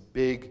 this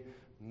big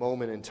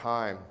moment in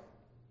time.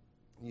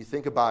 You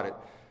think about it.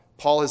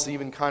 Paul has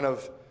even kind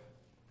of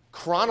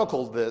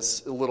chronicled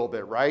this a little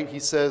bit, right? He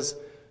says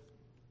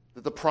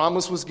that the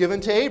promise was given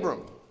to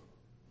Abram.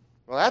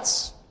 Well,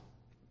 that's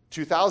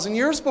 2,000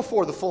 years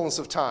before the fullness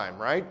of time,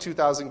 right?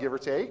 2,000 give or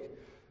take,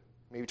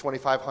 maybe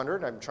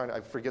 2,500.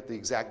 I forget the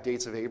exact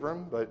dates of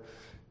Abram, but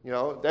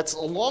that's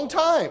a long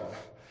time.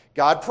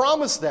 God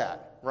promised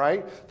that,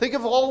 right? Think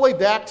of all the way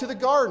back to the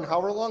garden,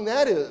 however long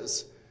that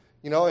is.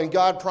 And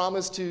God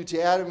promised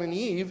to Adam and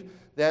Eve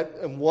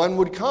that one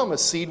would come, a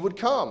seed would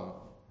come.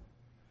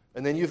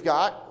 And then you've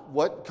got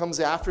what comes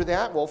after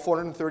that? Well,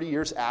 430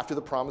 years after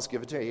the promise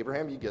given to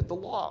Abraham, you get the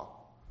law.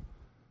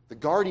 The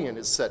guardian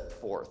is set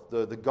forth.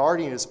 The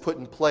guardian is put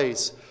in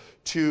place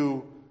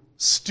to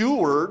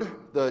steward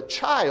the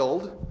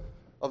child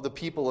of the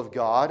people of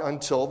God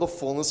until the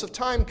fullness of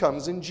time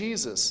comes in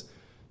Jesus.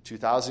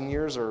 2,000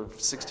 years or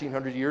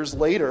 1,600 years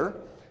later,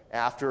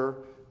 after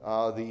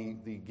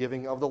the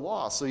giving of the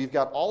law. So you've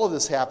got all of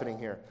this happening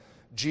here.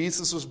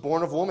 Jesus was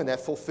born of woman. That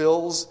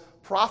fulfills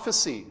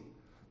prophecy.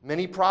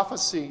 Many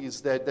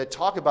prophecies that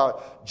talk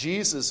about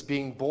Jesus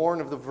being born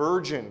of the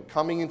virgin,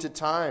 coming into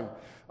time,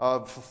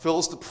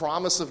 fulfills the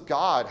promise of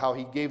God, how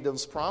he gave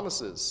those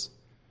promises.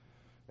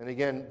 And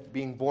again,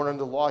 being born under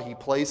the law, he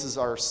places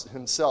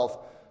himself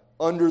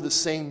under the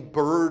same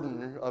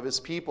burden of his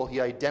people.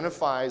 He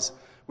identifies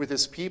with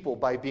his people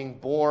by being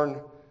born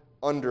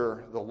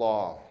under the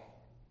law.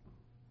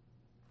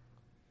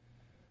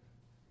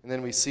 And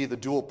then we see the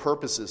dual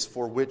purposes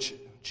for which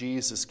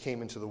Jesus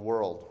came into the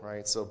world,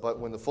 right? So, but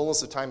when the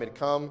fullness of time had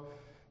come,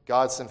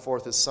 God sent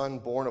forth his Son,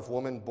 born of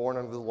woman, born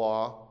under the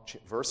law,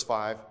 verse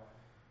 5,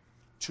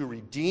 to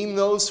redeem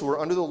those who were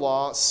under the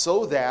law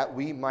so that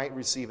we might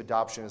receive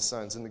adoption as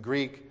sons. In the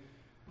Greek,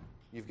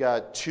 you've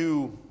got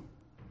two,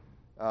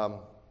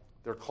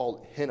 they're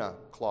called hina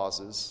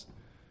clauses.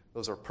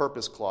 Those are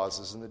purpose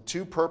clauses. And the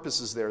two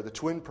purposes there, the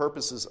twin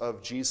purposes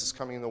of Jesus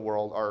coming in the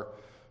world, are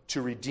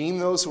to redeem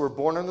those who were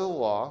born under the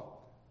law,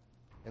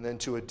 and then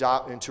to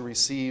adopt and to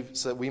receive,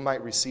 so that we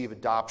might receive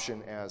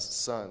adoption as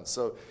sons.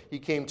 So he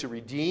came to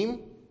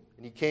redeem,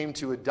 and he came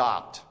to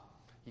adopt.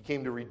 He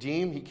came to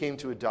redeem, he came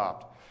to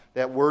adopt.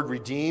 That word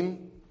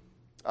redeem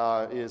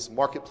is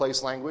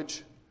marketplace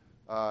language.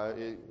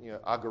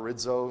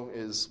 Agorizo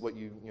is what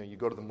you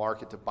go to the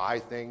market to buy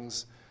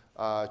things.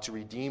 To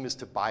redeem is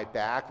to buy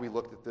back. We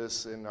looked at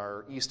this in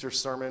our Easter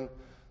sermon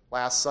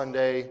last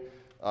Sunday.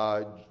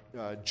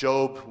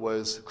 Job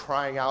was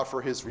crying out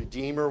for his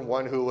Redeemer,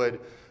 one who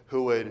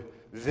would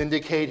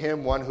vindicate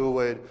him, one who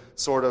would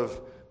sort of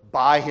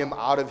buy him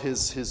out of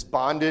his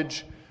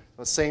bondage.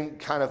 The same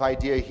kind of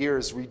idea here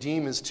is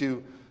redeem is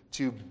to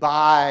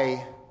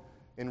buy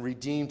and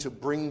redeem, to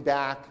bring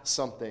back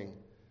something.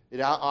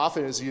 It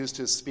often is used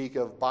to speak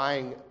of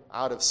buying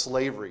out of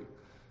slavery.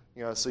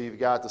 So you've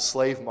got the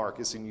slave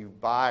market, and you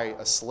buy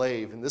a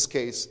slave. In this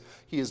case,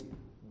 he is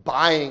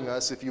buying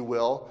us, if you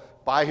will,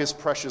 by his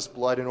precious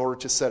blood in order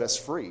to set us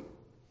free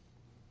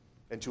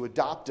and to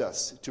adopt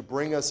us, to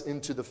bring us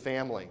into the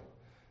family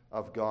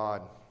of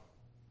God.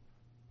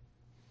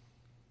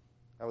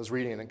 I was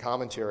reading a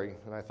commentary,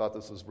 and I thought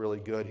this was really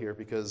good here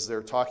because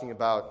they're talking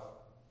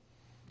about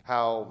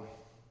how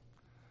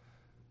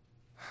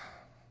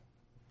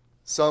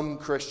some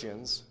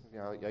Christians,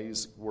 I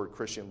use the word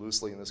Christian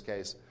loosely in this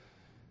case,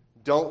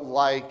 don't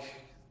like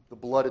the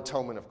blood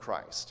atonement of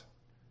Christ.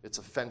 It's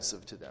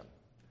offensive to them,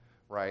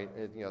 right?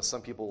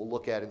 Some people will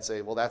look at it and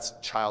say, well, that's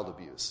child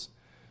abuse.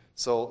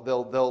 So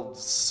they'll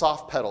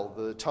soft pedal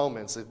the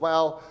atonement and say,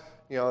 well,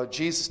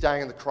 Jesus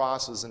dying on the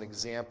cross is an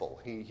example.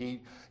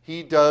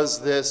 He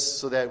does this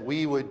so that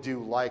we would do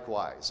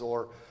likewise.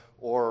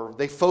 Or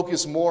they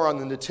focus more on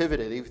the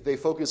nativity. They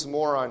focus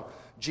more on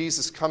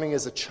Jesus coming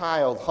as a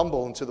child,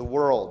 humble into the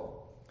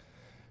world.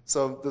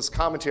 So this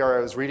commentary I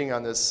was reading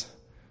on this,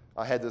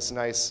 I had this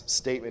nice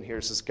statement here.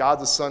 It says, God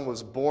the Son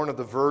was born of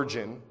the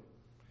Virgin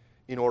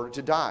in order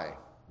to die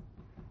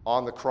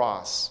on the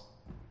cross.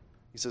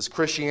 He says,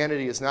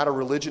 Christianity is not a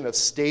religion of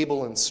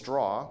stable and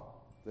straw,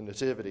 the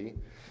nativity.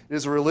 It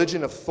is a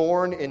religion of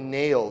thorn and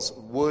nails,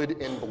 wood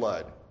and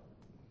blood.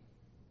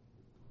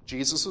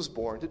 Jesus was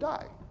born to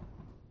die.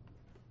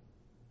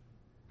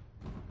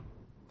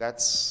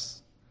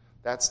 That's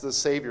the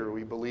Savior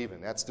we believe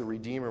in. That's the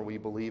Redeemer we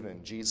believe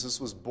in.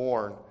 Jesus was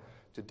born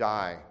to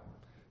die.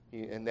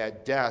 And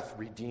that death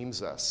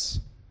redeems us.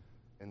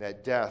 And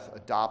that death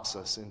adopts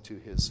us into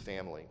his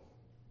family.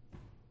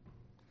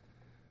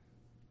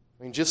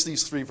 Just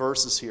these three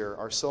verses here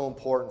are so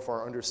important for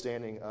our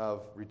understanding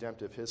of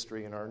redemptive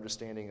history and our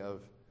understanding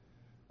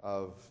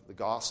of the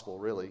gospel,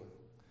 really.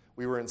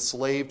 We were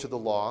enslaved to the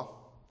law.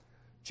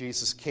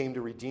 Jesus came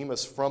to redeem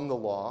us from the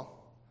law.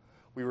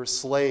 We were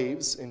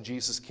slaves, and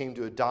Jesus came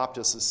to adopt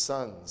us as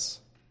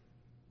sons.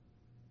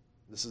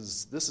 This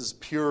is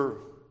pure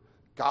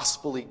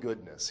gospel-y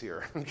goodness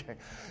here. Okay,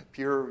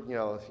 pure,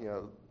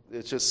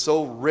 it's just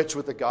so rich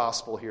with the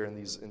gospel here in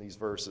these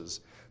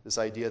verses. This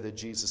idea that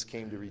Jesus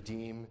came to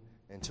redeem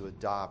and to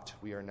adopt.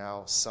 We are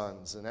now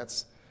sons, and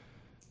that's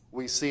what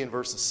we see in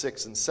verses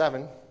 6 and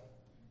 7.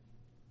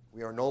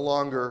 We are no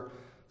longer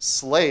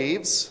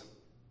slaves,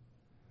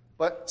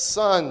 but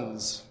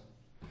sons.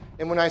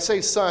 And when I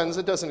say sons,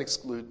 it doesn't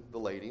exclude the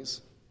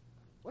ladies.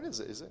 What is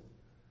it? Is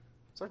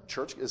our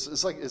church?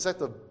 Is that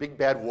the big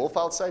bad wolf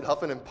outside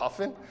huffing and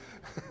puffing?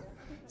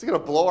 Is he going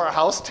to blow our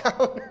house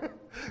down?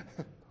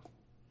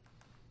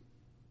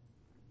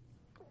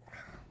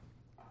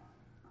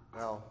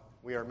 No,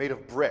 we are made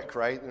of brick,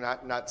 right?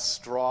 Not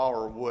straw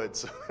or wood.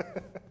 So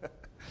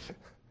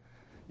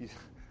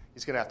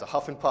he's going to have to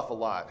huff and puff a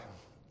lot.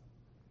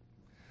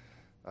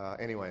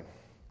 Anyway,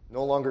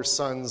 No longer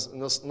sons,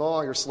 no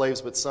longer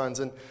slaves, but sons.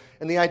 And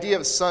the idea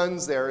of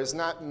sons there is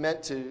not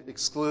meant to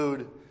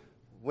exclude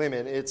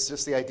women. It's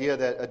just the idea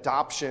that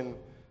adoption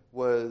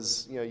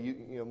was,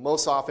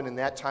 most often in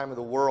that time of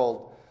the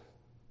world,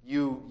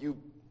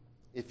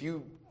 if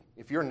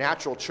your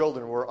natural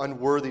children were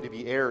unworthy to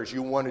be heirs,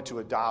 you wanted to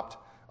adopt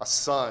a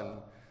son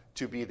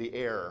to be the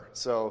heir.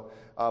 So,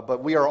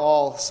 but we are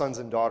all sons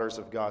and daughters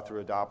of God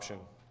through adoption.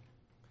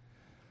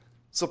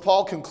 So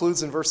Paul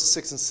concludes in verses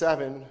 6 and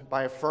 7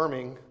 by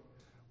affirming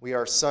we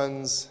are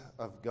sons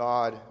of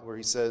God, where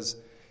he says,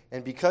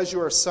 and because you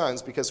are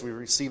sons, because we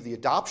receive the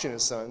adoption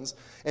as sons,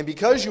 and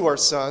because you are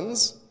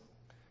sons,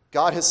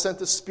 God has sent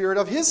the Spirit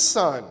of His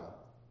Son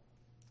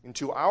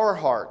into our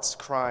hearts,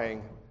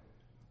 crying,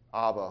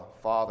 Abba,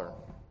 Father.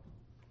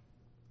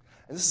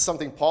 And this is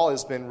something Paul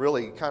has been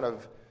really kind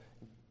of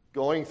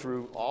going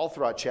through all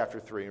throughout chapter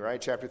 3, right?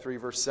 Chapter 3,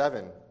 verse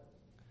 7.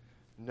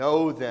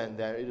 Know then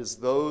that it is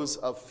those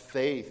of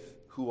faith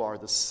who are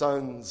the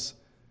sons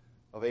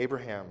of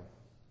Abraham.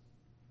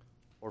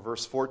 Or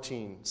verse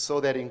 14, so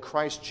that in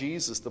Christ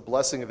Jesus the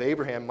blessing of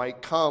Abraham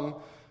might come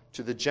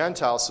to the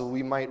Gentiles, so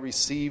we might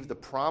receive the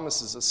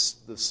promises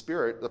of the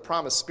Spirit, the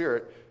promised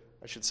Spirit,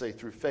 I should say,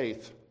 through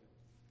faith.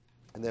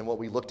 And then what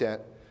we looked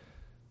at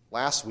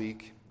last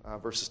week,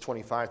 verses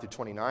 25 through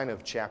 29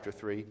 of chapter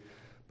 3.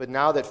 But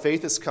now that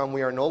faith has come,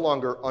 we are no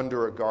longer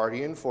under a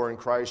guardian, for in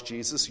Christ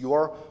Jesus you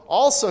are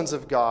all sons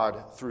of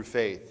God through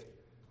faith.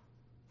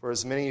 For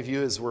as many of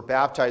you as were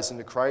baptized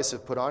into Christ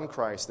have put on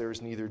Christ. There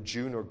is neither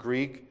Jew nor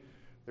Greek,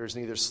 there is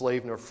neither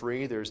slave nor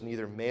free, there is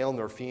neither male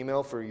nor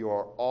female, for you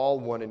are all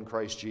one in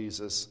Christ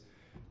Jesus.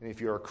 And if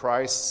you are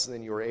Christ's,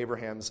 then you are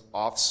Abraham's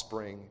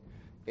offspring,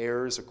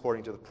 heirs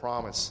according to the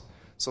promise.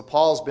 So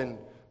Paul's been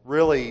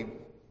really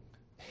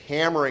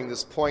hammering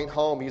this point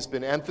home. He's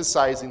been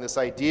emphasizing this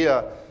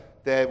idea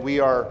that we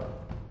are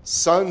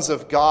sons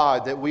of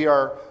God, that we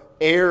are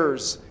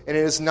heirs, and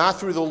it is not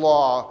through the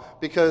law,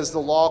 because the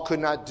law could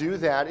not do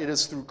that. It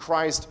is through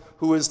Christ,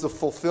 who is the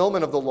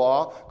fulfillment of the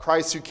law,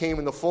 Christ who came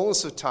in the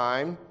fullness of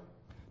time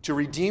to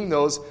redeem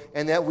those,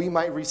 and that we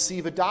might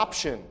receive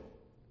adoption.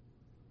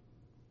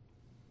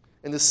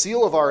 And the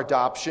seal of our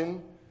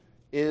adoption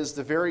is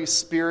the very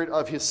Spirit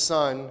of His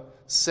Son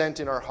sent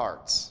in our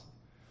hearts.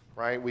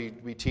 Right?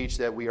 We teach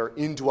that we are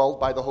indwelt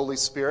by the Holy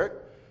Spirit.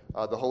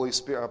 The Holy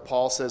Spirit,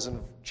 Paul says in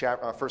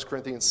 1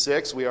 Corinthians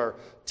 6, we are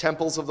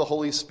temples of the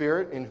Holy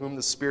Spirit in whom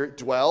the Spirit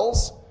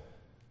dwells.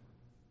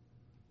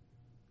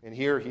 And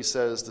here he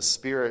says the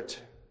Spirit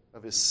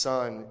of His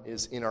Son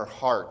is in our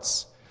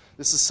hearts.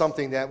 This is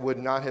something that would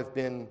not have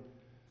been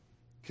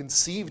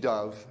conceived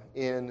of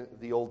in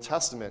the Old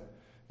Testament.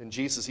 And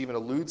Jesus even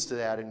alludes to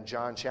that in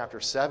John chapter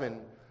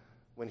 7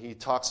 when he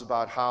talks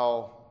about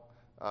how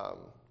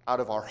out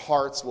of our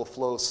hearts will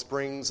flow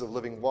springs of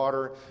living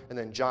water. And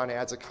then John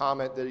adds a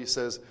comment that he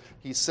says,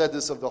 he said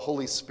this of the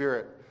Holy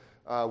Spirit,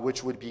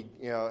 which would be,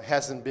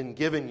 hasn't been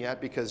given yet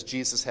because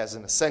Jesus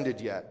hasn't ascended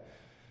yet.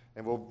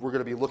 And we're going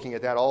to be looking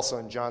at that also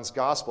in John's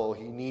Gospel.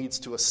 He needs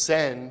to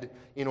ascend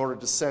in order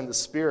to send the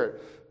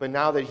Spirit. But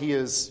now that He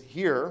is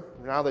here,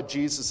 now that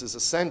Jesus is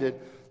ascended,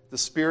 the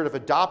Spirit of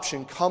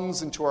adoption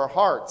comes into our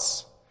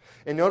hearts.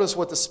 And notice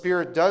what the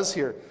Spirit does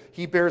here.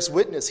 He bears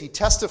witness. He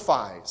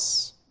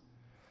testifies.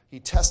 He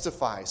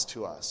testifies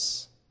to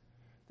us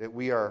that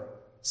we are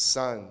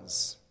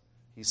sons.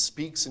 He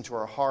speaks into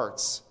our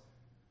hearts.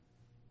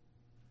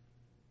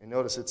 And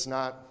notice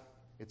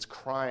it's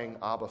crying,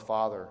 Abba,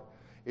 Father.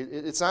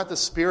 It's not, the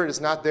Spirit is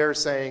not there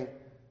saying,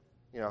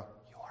 you are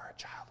a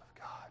child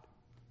of God.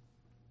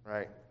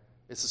 Right?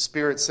 It's the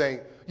Spirit saying,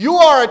 you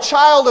are a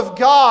child of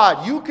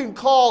God. You can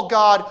call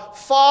God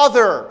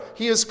Father.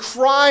 He is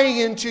crying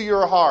into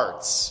your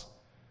hearts.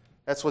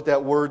 That's what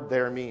that word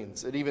there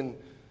means.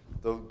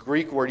 The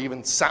Greek word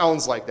even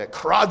sounds like that.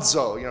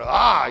 Kradzo,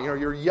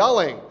 you're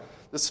yelling.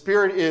 The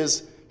Spirit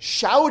is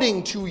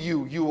shouting to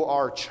you, you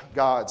are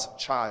God's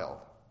child.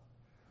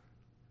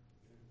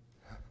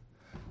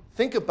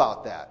 Think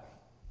about that.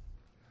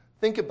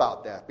 Think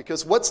about that.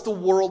 Because what's the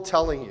world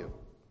telling you?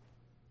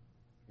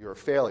 You're a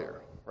failure,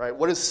 right?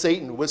 What is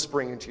Satan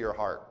whispering into your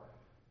heart?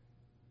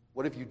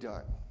 What have you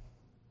done?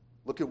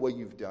 Look at what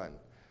you've done.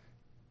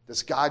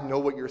 Does God know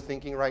what you're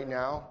thinking right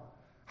now?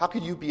 How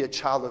could you be a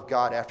child of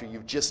God after you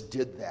just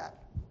did that?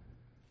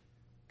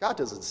 God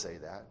doesn't say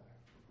that.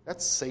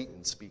 That's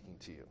Satan speaking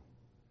to you.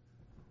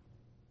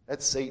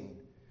 That's Satan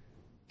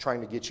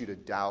trying to get you to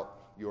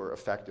doubt your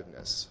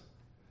effectiveness.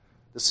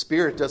 The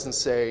Spirit doesn't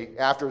say,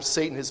 after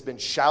Satan has been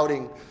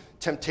shouting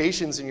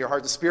temptations in your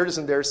heart, the Spirit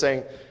isn't there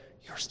saying,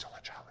 you're still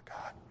a child of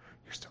God.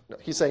 No.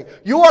 He's saying,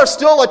 you are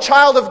still a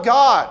child of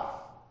God.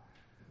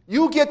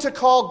 You get to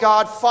call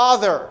God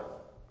Father.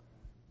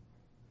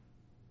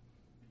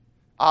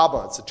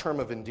 Abba, it's a term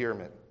of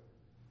endearment.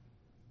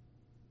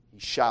 He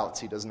shouts,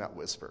 he does not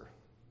whisper.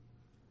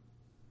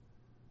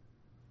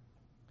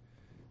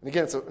 And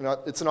again,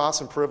 it's an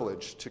awesome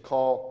privilege to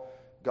call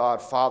God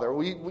Father.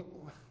 I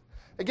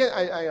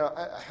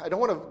don't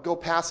want to go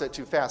past that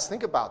too fast.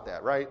 Think about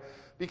that, right?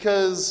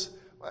 Because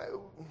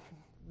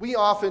we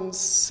often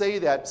say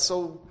that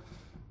so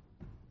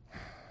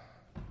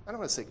I don't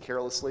want to say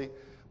carelessly.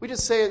 We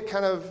just say it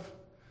kind of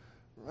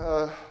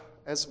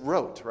as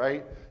rote,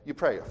 right? You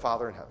pray,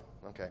 Father in heaven,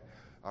 okay?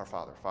 Our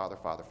Father, Father,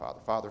 Father, Father,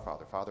 Father,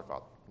 Father, Father,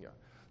 Father, yeah,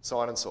 so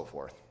on and so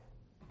forth.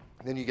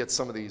 And then you get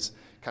some of these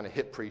kind of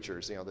hip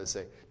preachers, they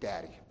say,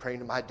 Daddy, praying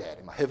to my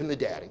daddy, my heavenly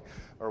daddy,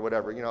 or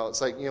whatever. It's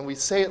like, we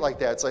say it like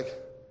that. It's like,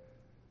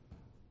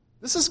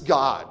 this is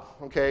God,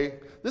 okay?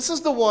 This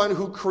is the one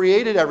who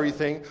created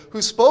everything,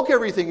 who spoke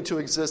everything into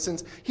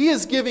existence. He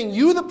is giving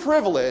you the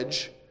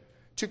privilege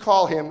to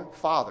call him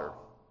Father.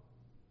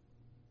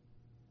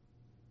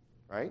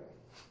 Right?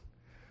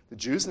 The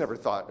Jews never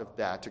thought of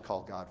that, to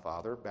call God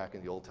Father back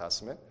in the Old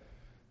Testament.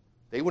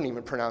 They wouldn't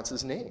even pronounce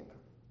his name.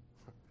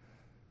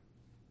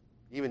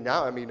 Even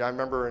now, I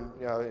remember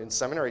in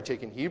seminary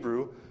taking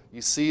Hebrew,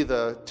 you see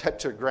the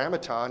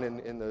tetragrammaton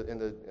in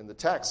the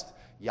text,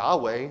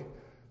 Yahweh.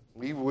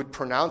 We would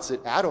pronounce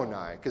it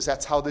Adonai, because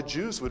that's how the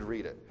Jews would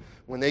read it.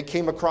 When they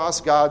came across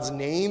God's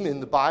name in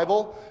the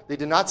Bible, they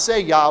did not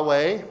say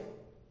Yahweh.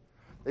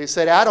 They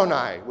said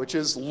Adonai, which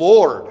is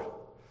Lord,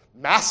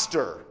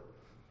 Master.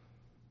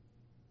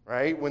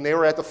 Right? When they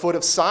were at the foot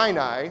of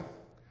Sinai,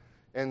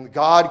 and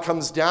God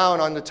comes down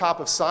on the top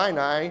of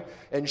Sinai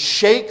and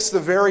shakes the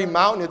very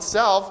mountain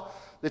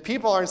itself, the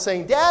people aren't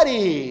saying,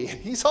 Daddy,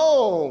 he's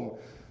home.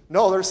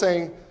 No, they're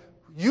saying,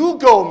 you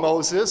go,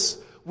 Moses.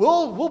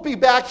 We'll be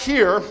back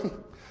here.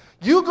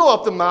 You go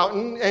up the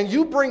mountain and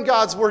you bring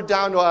God's word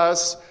down to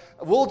us.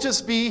 We'll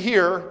just be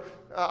here.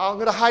 I'm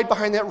going to hide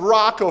behind that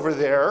rock over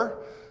there.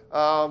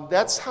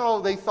 That's how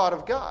they thought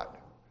of God.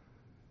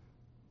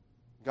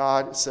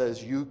 God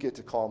says, you get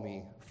to call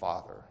me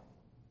Father.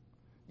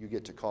 You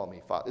get to call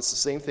me Father. It's the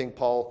same thing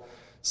Paul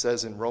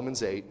says in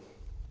Romans 8,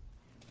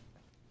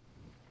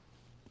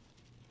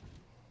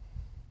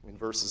 in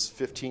verses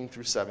 15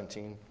 through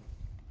 17.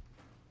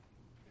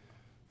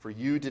 For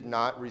you did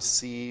not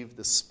receive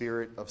the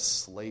spirit of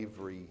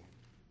slavery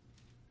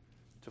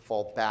to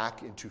fall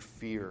back into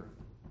fear,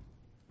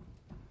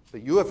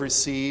 but you have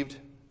received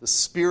the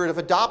spirit of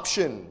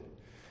adoption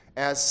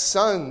as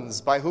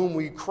sons, by whom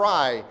we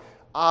cry,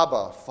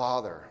 Abba,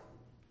 Father.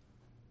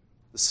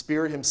 The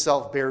Spirit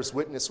himself bears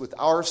witness with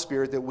our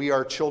spirit that we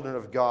are children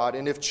of God,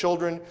 and if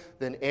children,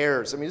 then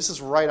heirs. This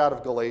is right out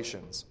of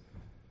Galatians.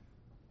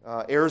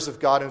 Heirs of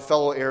God and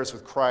fellow heirs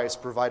with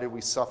Christ, provided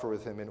we suffer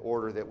with him in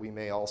order that we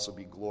may also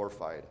be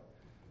glorified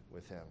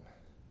with him.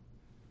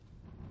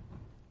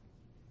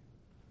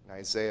 In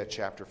Isaiah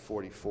chapter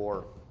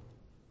 44.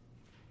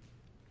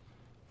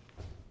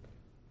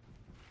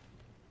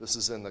 This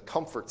is in the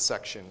comfort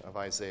section of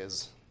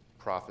Isaiah's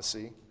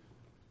prophecy.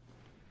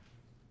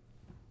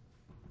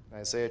 In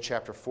Isaiah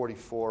chapter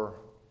 44,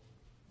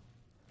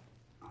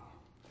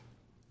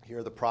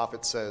 here the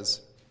prophet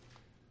says,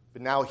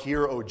 But now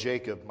hear, O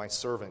Jacob, my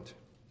servant,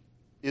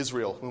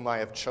 Israel, whom I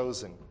have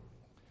chosen.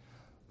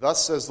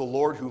 Thus says the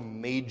Lord who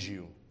made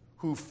you,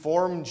 who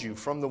formed you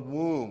from the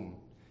womb,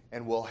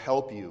 and will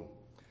help you.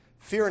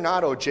 Fear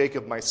not, O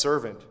Jacob, my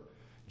servant,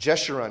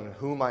 Jeshurun,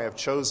 whom I have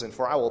chosen,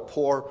 for I will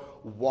pour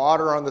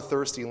water on the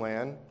thirsty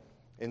land,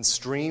 and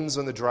streams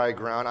on the dry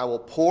ground. I will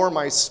pour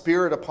my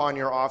spirit upon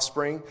your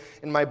offspring,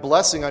 and my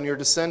blessing on your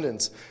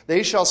descendants.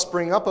 They shall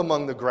spring up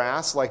among the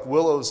grass like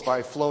willows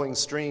by flowing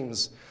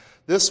streams.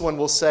 This one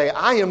will say,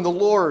 I am the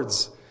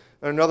Lord's.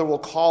 And another will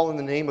call in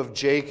the name of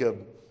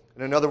Jacob,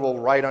 and another will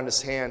write on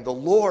his hand, the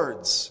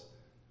Lord's,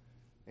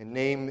 and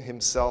name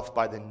himself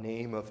by the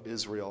name of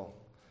Israel.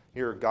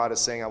 Here God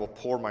is saying, I will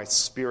pour my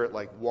spirit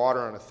like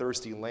water on a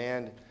thirsty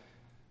land,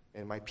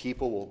 and my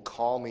people will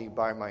call me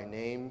by my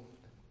name.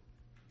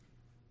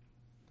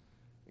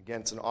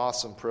 Again, it's an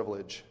awesome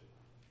privilege.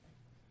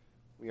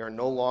 We are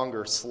no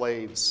longer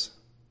slaves.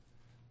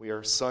 We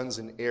are sons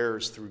and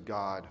heirs through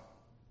God.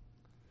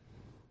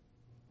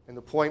 And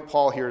the point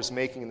Paul here is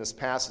making in this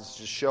passage is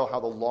to show how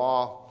the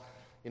law,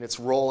 in its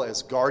role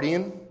as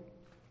guardian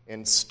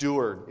and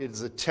steward, it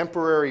is a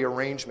temporary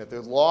arrangement.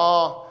 The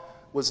law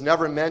was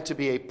never meant to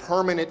be a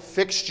permanent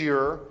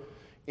fixture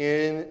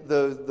in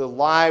the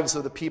lives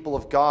of the people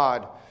of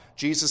God.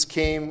 Jesus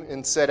came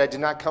and said, I did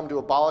not come to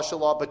abolish the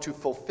law, but to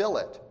fulfill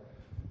it.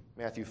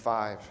 Matthew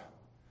 5.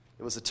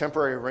 It was a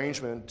temporary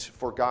arrangement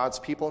for God's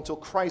people until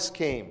Christ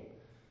came.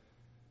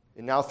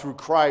 And now through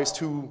Christ,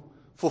 who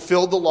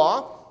fulfilled the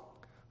law,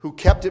 who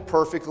kept it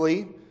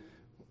perfectly,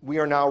 we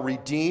are now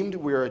redeemed,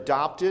 we are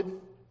adopted,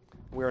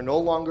 we are no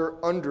longer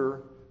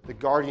under the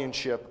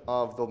guardianship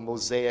of the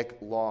Mosaic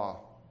law.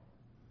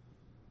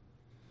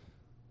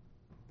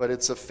 But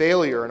it's a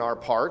failure in our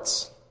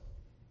parts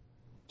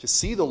to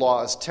see the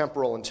law as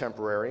temporal and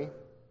temporary.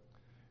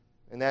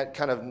 And that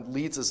kind of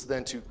leads us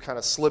then to kind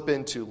of slip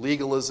into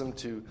legalism,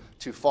 to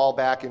fall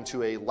back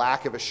into a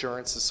lack of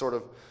assurance, to sort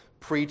of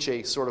preach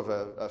a sort of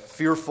a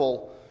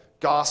fearful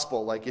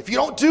gospel. Like, if you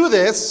don't do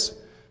this,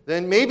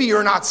 then maybe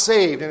you're not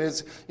saved. And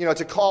it's,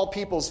 to call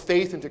people's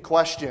faith into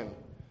question.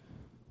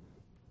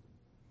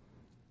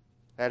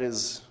 That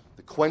is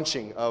the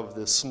quenching of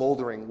the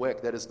smoldering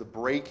wick. That is the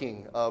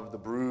breaking of the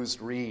bruised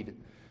reed.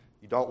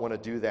 You don't want to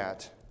do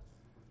that.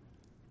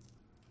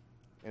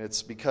 And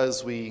it's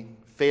because we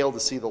fail to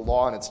see the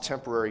law in its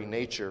temporary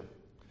nature.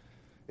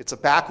 It's a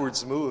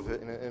backwards move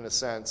in a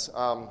sense.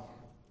 I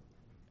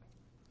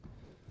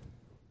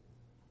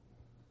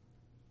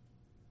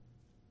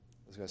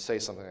was going to say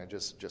something that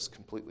just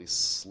completely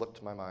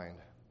slipped my mind.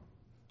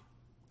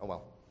 Oh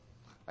well.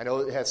 I know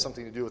it has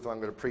something to do with what I'm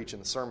going to preach in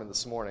the sermon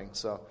this morning,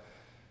 so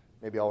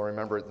maybe I'll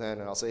remember it then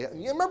and I'll say,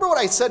 you remember what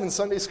I said in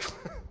Sunday school?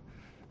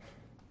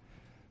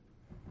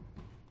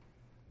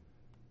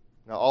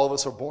 Now, all of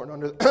us are born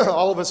under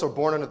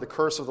the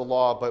curse of the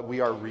law, but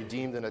we are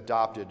redeemed and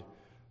adopted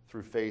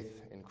through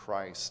faith in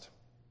Christ.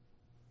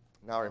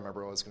 Now I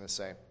remember what I was going to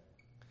say.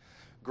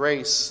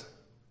 Grace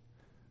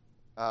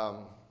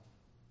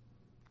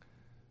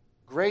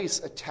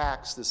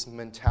attacks this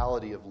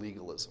mentality of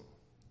legalism.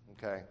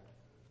 Okay,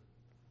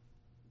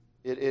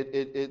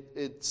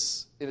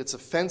 it's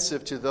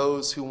offensive to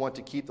those who want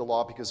to keep the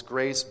law because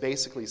grace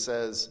basically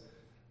says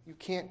you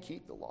can't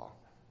keep the law.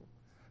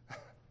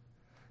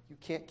 You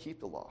can't keep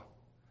the law.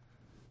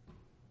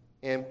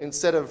 And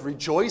instead of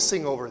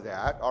rejoicing over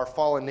that, our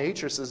fallen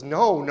nature says,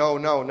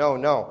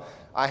 no.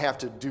 I have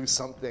to do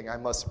something. I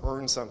must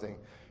earn something.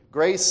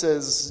 Grace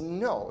says,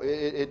 no.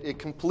 It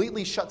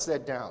completely shuts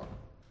that down.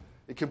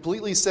 It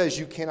completely says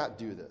you cannot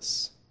do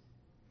this.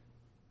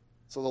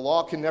 So the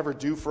law can never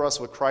do for us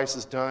what Christ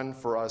has done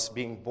for us,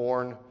 being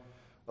born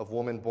of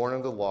woman, born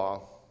under the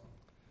law.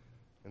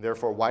 And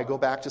therefore, why go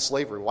back to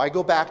slavery? Why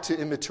go back to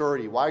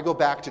immaturity? Why go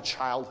back to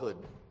childhood?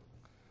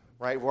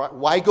 Right?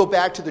 Why go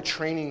back to the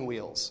training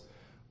wheels?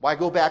 Why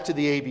go back to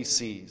the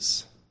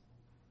ABCs?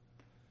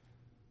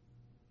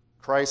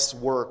 Christ's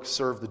work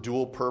served the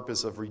dual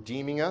purpose of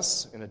redeeming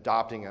us and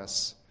adopting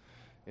us.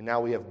 And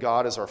now we have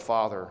God as our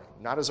Father,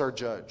 not as our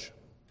judge.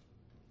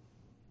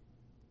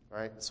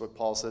 Right? That's what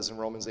Paul says in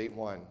Romans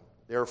 8:1.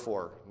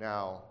 Therefore,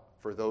 now,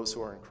 for those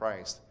who are in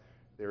Christ,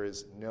 there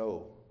is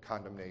no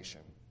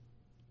condemnation.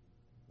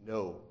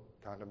 No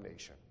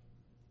condemnation.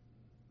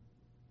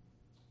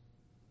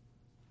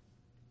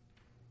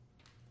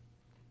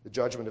 The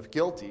judgment of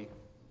guilty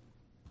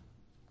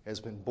has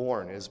been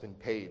borne, has been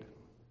paid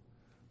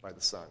by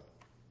the Son.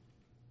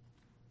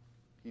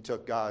 He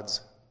took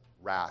God's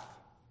wrath.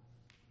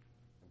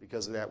 And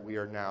because of that, we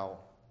are now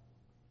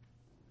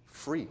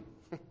free.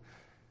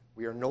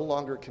 We are no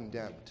longer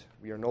condemned.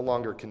 We are no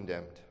longer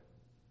condemned.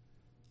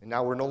 And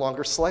now we're no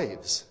longer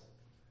slaves,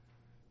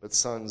 but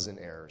sons and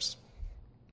heirs.